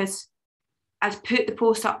shame because I've put the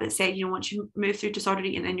post up that said, once you move through disordered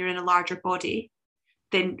eating and you're in a larger body,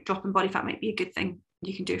 then dropping body fat might be a good thing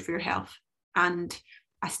you can do for your health. And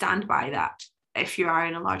I stand by that if you are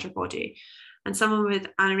in a larger body. And someone with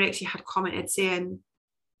anorexia had commented saying,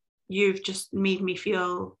 you've just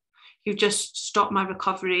stopped my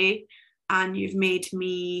recovery, and you've made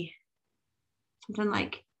me something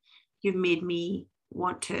like, you've made me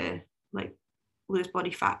want to like lose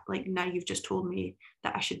body fat. Like now you've just told me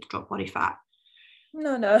that I should drop body fat.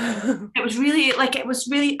 No. It was really,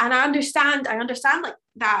 and I understand like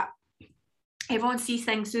that. Everyone sees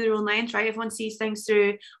things through their own lens, right? Everyone sees things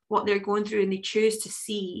through what they're going through, and they choose to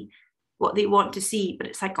see what they want to see. But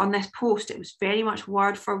it's like on this post, it was very much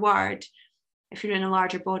word for word. If you're in a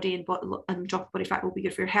larger body and drop body fat will be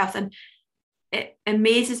good for your health. And it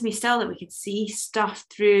amazes me still that we can see stuff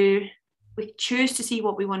through, we choose to see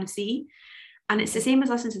what we want to see. And it's the same as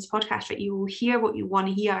listening to this podcast, right? You will hear what you want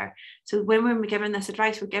to hear. So when we're giving this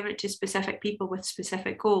advice, we're giving it to specific people with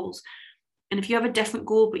specific goals. And if you have a different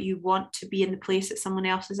goal, but you want to be in the place that someone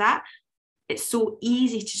else is at, it's so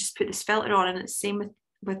easy to just put this filter on. And it's the same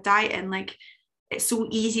with dieting. Like, it's so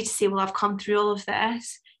easy to say, well, I've come through all of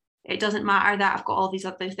this. It doesn't matter that I've got all these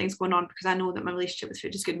other things going on, because I know that my relationship with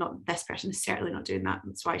food is good. Not this person is certainly not doing that.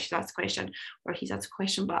 That's why she's asked the question, or he's asked a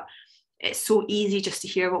question. But it's so easy just to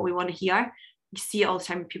hear what we want to hear. You see it all the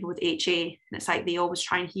time with people with HA, and it's like they always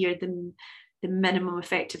try and hear the minimum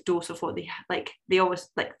effective dose of what they like. They always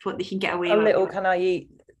like what they can get away with. How little can I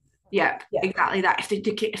eat? Yeah, exactly that.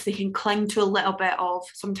 If they can cling to a little bit of,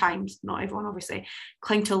 sometimes, not everyone obviously,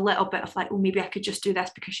 cling to a little bit of like, oh, maybe I could just do this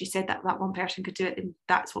because she said that one person could do it, and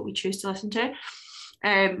that's what we choose to listen to.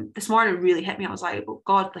 This morning really hit me. I was like, oh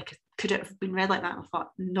God, like, could it have been read like that? And I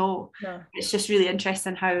thought, no. It's just really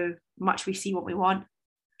interesting how much we see what we want.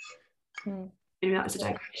 Maybe that was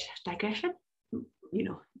a digression.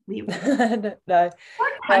 No,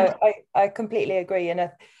 I completely agree. And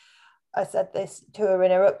I said this to her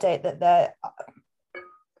in her update that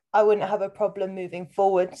I wouldn't have a problem moving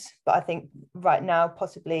forwards, but I think right now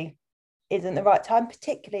possibly isn't the right time,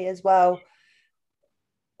 particularly as well.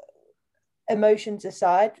 Emotions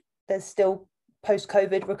aside, there's still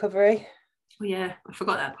post-COVID recovery. Oh yeah, I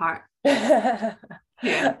forgot that part.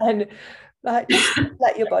 Yeah. And like, just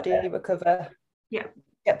let your body recover. Yeah.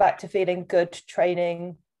 Get back to feeling good,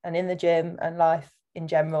 training and in the gym and life in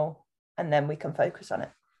general, and then we can focus on it.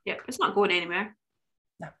 Yeah, it's not going anywhere.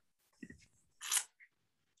 No.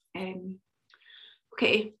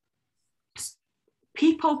 Okay.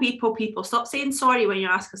 People, stop saying sorry when you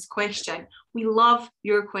ask us a question. We love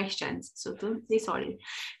your questions, so don't say sorry.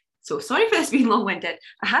 So sorry for this being long-winded.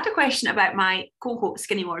 I had a question about my quote-unquote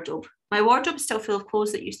skinny wardrobe. My wardrobe is still full of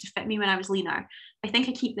clothes that used to fit me when I was leaner. I think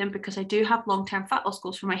I keep them because I do have long-term fat loss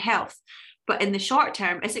goals for my health. But in the short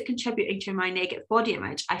term, is it contributing to my negative body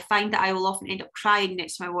image? I find that I will often end up crying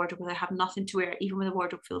next to my wardrobe when I have nothing to wear, even with a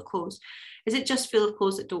wardrobe full of clothes. Is it just full of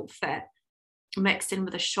clothes that don't fit, mixed in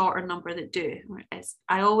with a shorter number that do?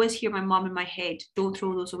 I always hear my mum in my head, don't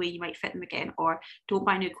throw those away, you might fit them again, or don't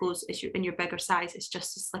buy new clothes in your bigger size, it's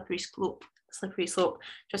just a slippery slope.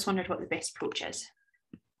 Just wondered what the best approach is.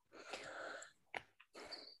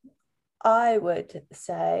 I would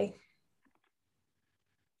say,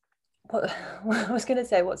 I was going to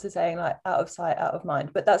say, what's the saying, like out of sight, out of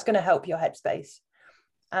mind, but that's going to help your headspace.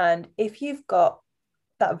 And if you've got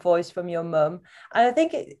that voice from your mum, and I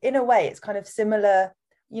think in a way it's kind of similar,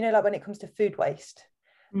 you know, like when it comes to food waste,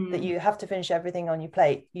 that you have to finish everything on your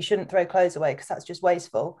plate. You shouldn't throw clothes away because that's just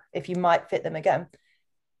wasteful if you might fit them again.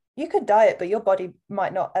 You could diet, but your body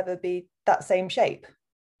might not ever be that same shape.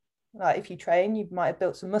 Like if you train, you might have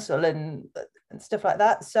built some muscle and stuff like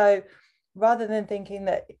that. So rather than thinking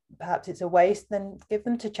that perhaps it's a waste, then give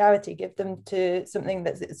them to charity, give them to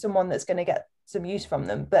someone that's going to get some use from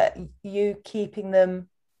them. But you keeping them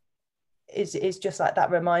is just like that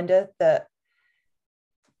reminder that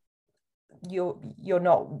you're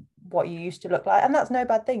not what you used to look like, and that's no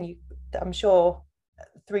bad thing. I'm sure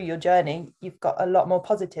through your journey you've got a lot more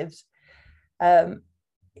positives in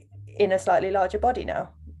a slightly larger body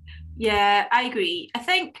now. Yeah, I agree. I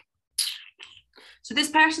think so. This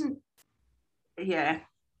person, yeah,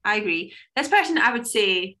 I agree. This person, I would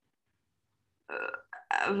say,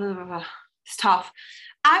 it's tough.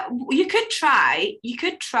 You could try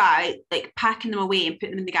like packing them away and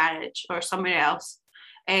putting them in the garage or somewhere else,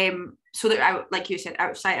 so that out, like you said,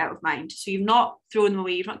 out of sight, out of mind. So you've not thrown them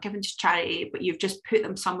away, you've not given to charity, but you've just put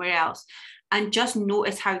them somewhere else, and just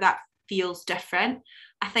notice how that feels different.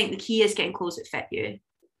 I think the key is getting clothes that fit you.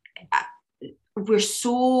 We're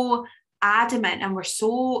so adamant and we're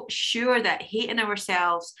so sure that hating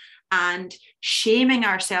ourselves and shaming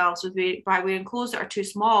ourselves by wearing clothes that are too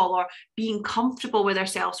small or being comfortable with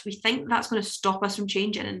ourselves, we think that's going to stop us from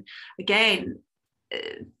changing. And again,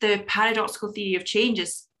 the paradoxical theory of change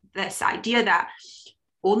is this idea that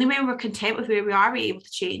only when we're content with where we are able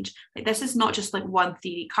to change. Like, this is not just like one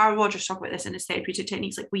theory. Carl Rogers talked about this in his therapeutic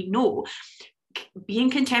techniques. Like, we know being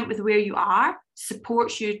content with where you are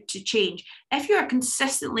supports you to change. If you are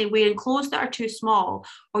consistently wearing clothes that are too small,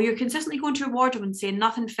 or you're consistently going to your wardrobe and saying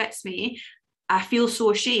nothing fits me, I feel so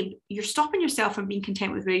ashamed, you're stopping yourself from being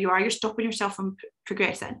content with where you are. You're stopping yourself from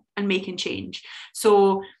progressing and making change.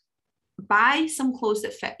 So buy some clothes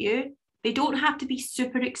that fit you. They don't have to be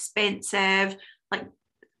super expensive like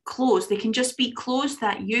clothes. They can just be clothes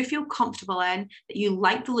that you feel comfortable in, that you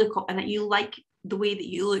like the look of, and that you like the way that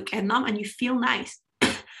you look in them and you feel nice.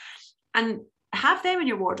 And have them in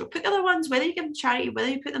your wardrobe. Put the other ones, whether you give them to charity, whether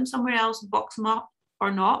you put them somewhere else and box them up or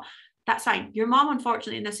not, that's fine. Your mom,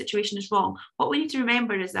 unfortunately, in this situation is wrong. What we need to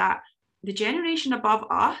remember is that the generation above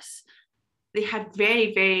us, they had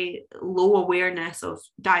very, very low awareness of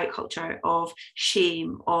diet culture, of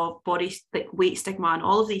shame, of body, like weight stigma, and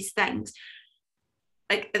all of these things.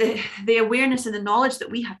 Like the awareness and the knowledge that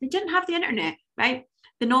we have, they didn't have the internet, right?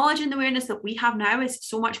 The knowledge and the awareness that we have now is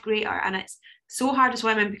so much greater, and it's so hard as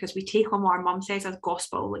women because we take on what our mum says as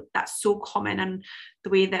gospel. Like, that's so common, and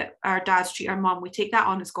the way that our dads treat our mum, we take that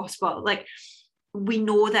on as gospel. Like, we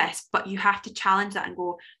know this, but you have to challenge that and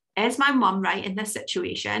go, is my mum right in this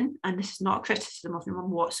situation? And this is not a criticism of my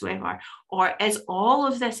mum whatsoever. Or is all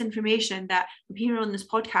of this information that I'm hearing on this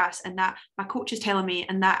podcast and that my coach is telling me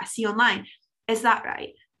and that I see online, is that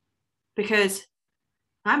right? Because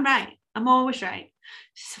I'm right. I'm always right.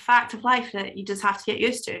 It's a fact of life that you just have to get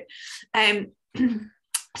used to.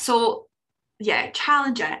 So yeah,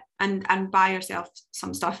 challenge it and buy yourself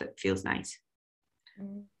some stuff that feels nice.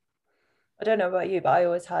 I don't know about you, but I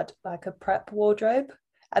always had like a prep wardrobe,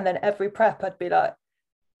 and then every prep I'd be like,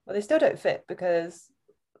 well, they still don't fit because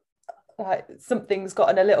like something's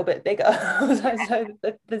gotten a little bit bigger. So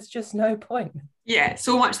there's just no point. Yeah,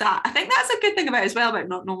 so much that. I think that's a good thing about it as well, about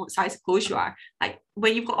not knowing what size of clothes you are. Like,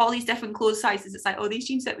 when you've got all these different clothes sizes, it's like, oh, these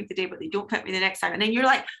jeans fit me today, but they don't fit me the next time. And then you're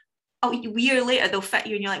like, oh, a year later they'll fit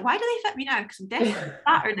you, and you're like, why do they fit me now? Because I'm definitely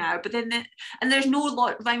fatter now. But then and there's no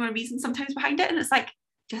rhyme or reason sometimes behind it, and it's like,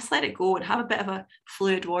 just let it go and have a bit of a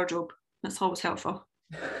fluid wardrobe. That's always helpful.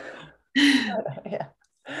 Yeah.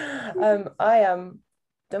 I am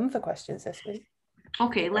done for questions this week.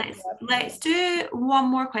 Okay, let's do one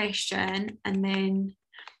more question, and then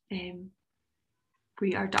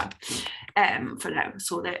we are done for now,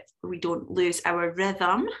 so that we don't lose our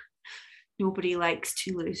rhythm. Nobody likes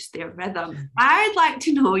to lose their rhythm. I'd like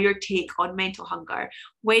to know your take on mental hunger,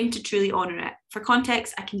 when to truly honour it. For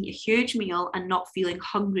context, I can eat a huge meal and not feeling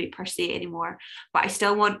hungry per se anymore, but I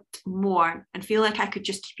still want more and feel like I could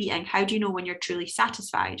just keep eating. How do you know when you're truly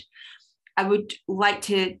satisfied? I would like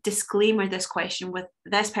to disclaimer this question with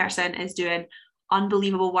this person is doing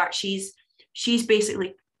unbelievable work. She's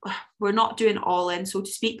basically, we're not doing all in, so to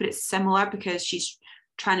speak, but it's similar because she's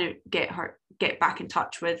trying to get back in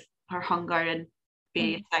touch with her hunger and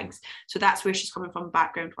various things. So that's where she's coming from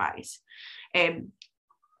background wise.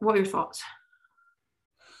 What are your thoughts?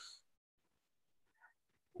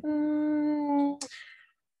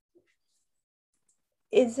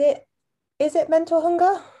 Is it mental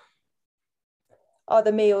hunger? Are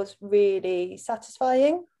the meals really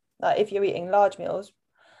satisfying? Like if you're eating large meals,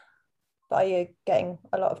 but are you getting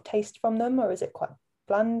a lot of taste from them, or is it quite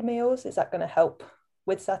bland meals? Is that going to help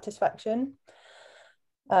with satisfaction?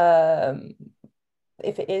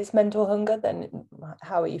 If it is mental hunger, then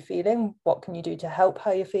how are you feeling? What can you do to help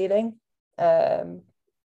how you're feeling?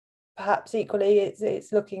 Perhaps equally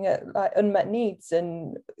it's looking at like unmet needs,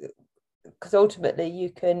 and because ultimately you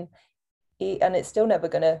can eat and it's still never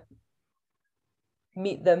going to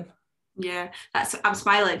meet them. Yeah, I'm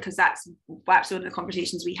smiling because that's actually one of the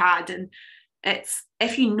conversations we had, and it's,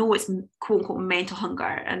 if you know it's quote unquote mental hunger,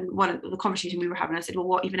 and one of the conversation we were having, I said, well,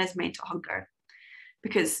 what even is mental hunger?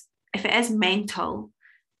 Because if it is mental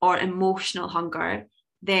or emotional hunger,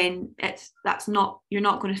 then you're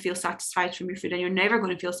not going to feel satisfied from your food, and you're never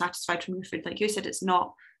going to feel satisfied from your food. Like you said,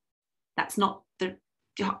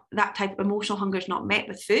 that type of emotional hunger is not met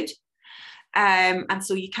with food. And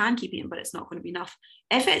so you can keep eating, but it's not going to be enough.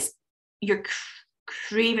 If it's you're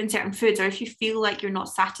craving certain foods, or if you feel like you're not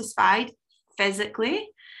satisfied physically,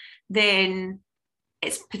 then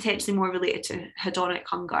it's potentially more related to hedonic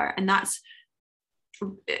hunger, and that's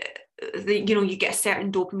you get a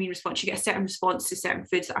certain dopamine response, you get a certain response to certain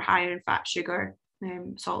foods that are higher in fat, sugar,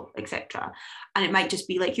 salt, etc. And it might just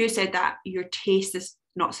be like you said, that your taste is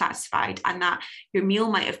not satisfied, and that your meal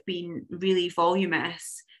might have been really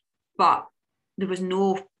voluminous, but there was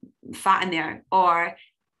no fat in there, or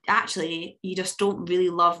actually you just don't really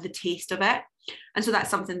love the taste of it. And so that's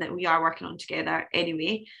something that we are working on together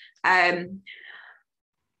anyway. I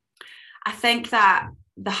think that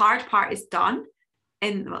the hard part is done.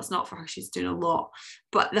 Well, it's not for her, she's doing a lot,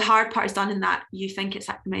 but the hard part is done in that you think it's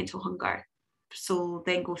like mental hunger. So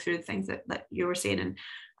then go through the things that you were saying. And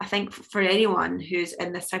I think for anyone who's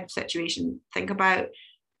in this type of situation, think about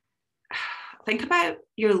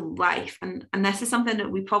your life. And this is something that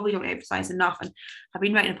we probably don't emphasize enough, and I've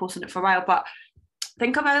been writing a post on it for a while, but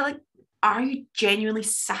think about, like, are you genuinely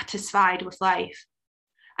satisfied with life?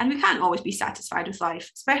 And we can't always be satisfied with life,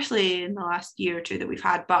 especially in the last year or two that we've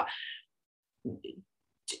had, but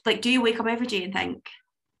like, do you wake up every day and think,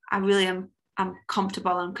 I'm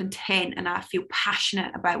comfortable, I'm content, and I feel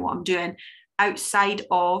passionate about what I'm doing outside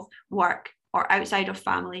of work or outside of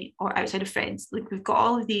family or outside of friends? Like, we've got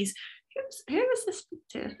all of these. Who was this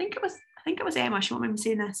to? I think it was Emma. She won't mind me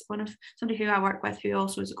saying this. Somebody who I work with who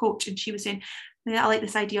also is a coach, and she was saying, I like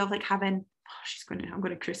this idea of like having. I'm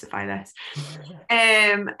going to crucify this.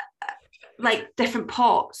 Like different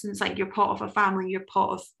pots, and it's like your pot of a family, your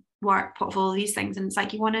pot of work, pot of all of these things, and it's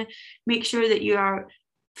like you want to make sure that you are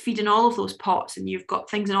feeding all of those pots, and you've got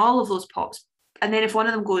things in all of those pots, and then if one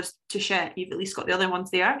of them goes to shit, you've at least got the other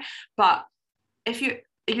ones there. But if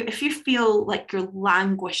you feel like you're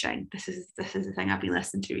languishing, this is the thing I've been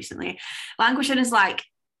listening to recently. Languishing is like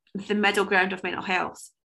the middle ground of mental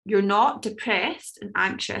health. You're not depressed and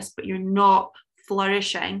anxious, but you're not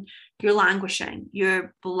flourishing. You're languishing.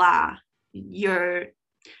 You're blah. You're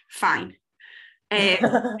fine.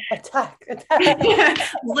 Attack.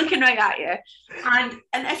 Looking right at you.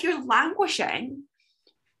 And if you're languishing,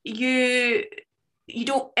 you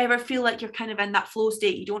don't ever feel like you're kind of in that flow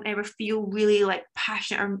state. You don't ever feel really like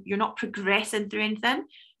passionate, or you're not progressing through anything.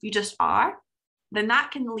 You just are. Then that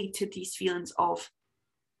can lead to these feelings of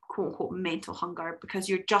quote unquote mental hunger, because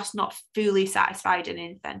you're just not fully satisfied in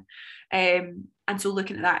anything. And so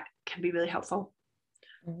looking at that can be really helpful.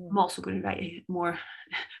 I'm also going to write a more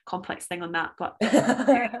complex thing on that, but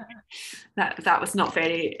that was not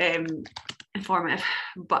very informative,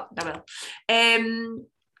 but I will.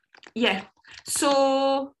 Yeah,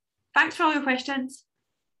 so thanks for all your questions,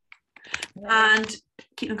 and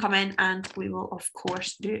keep them coming, and we will of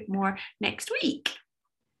course do more next week.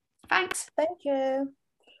 Thanks. Thank you.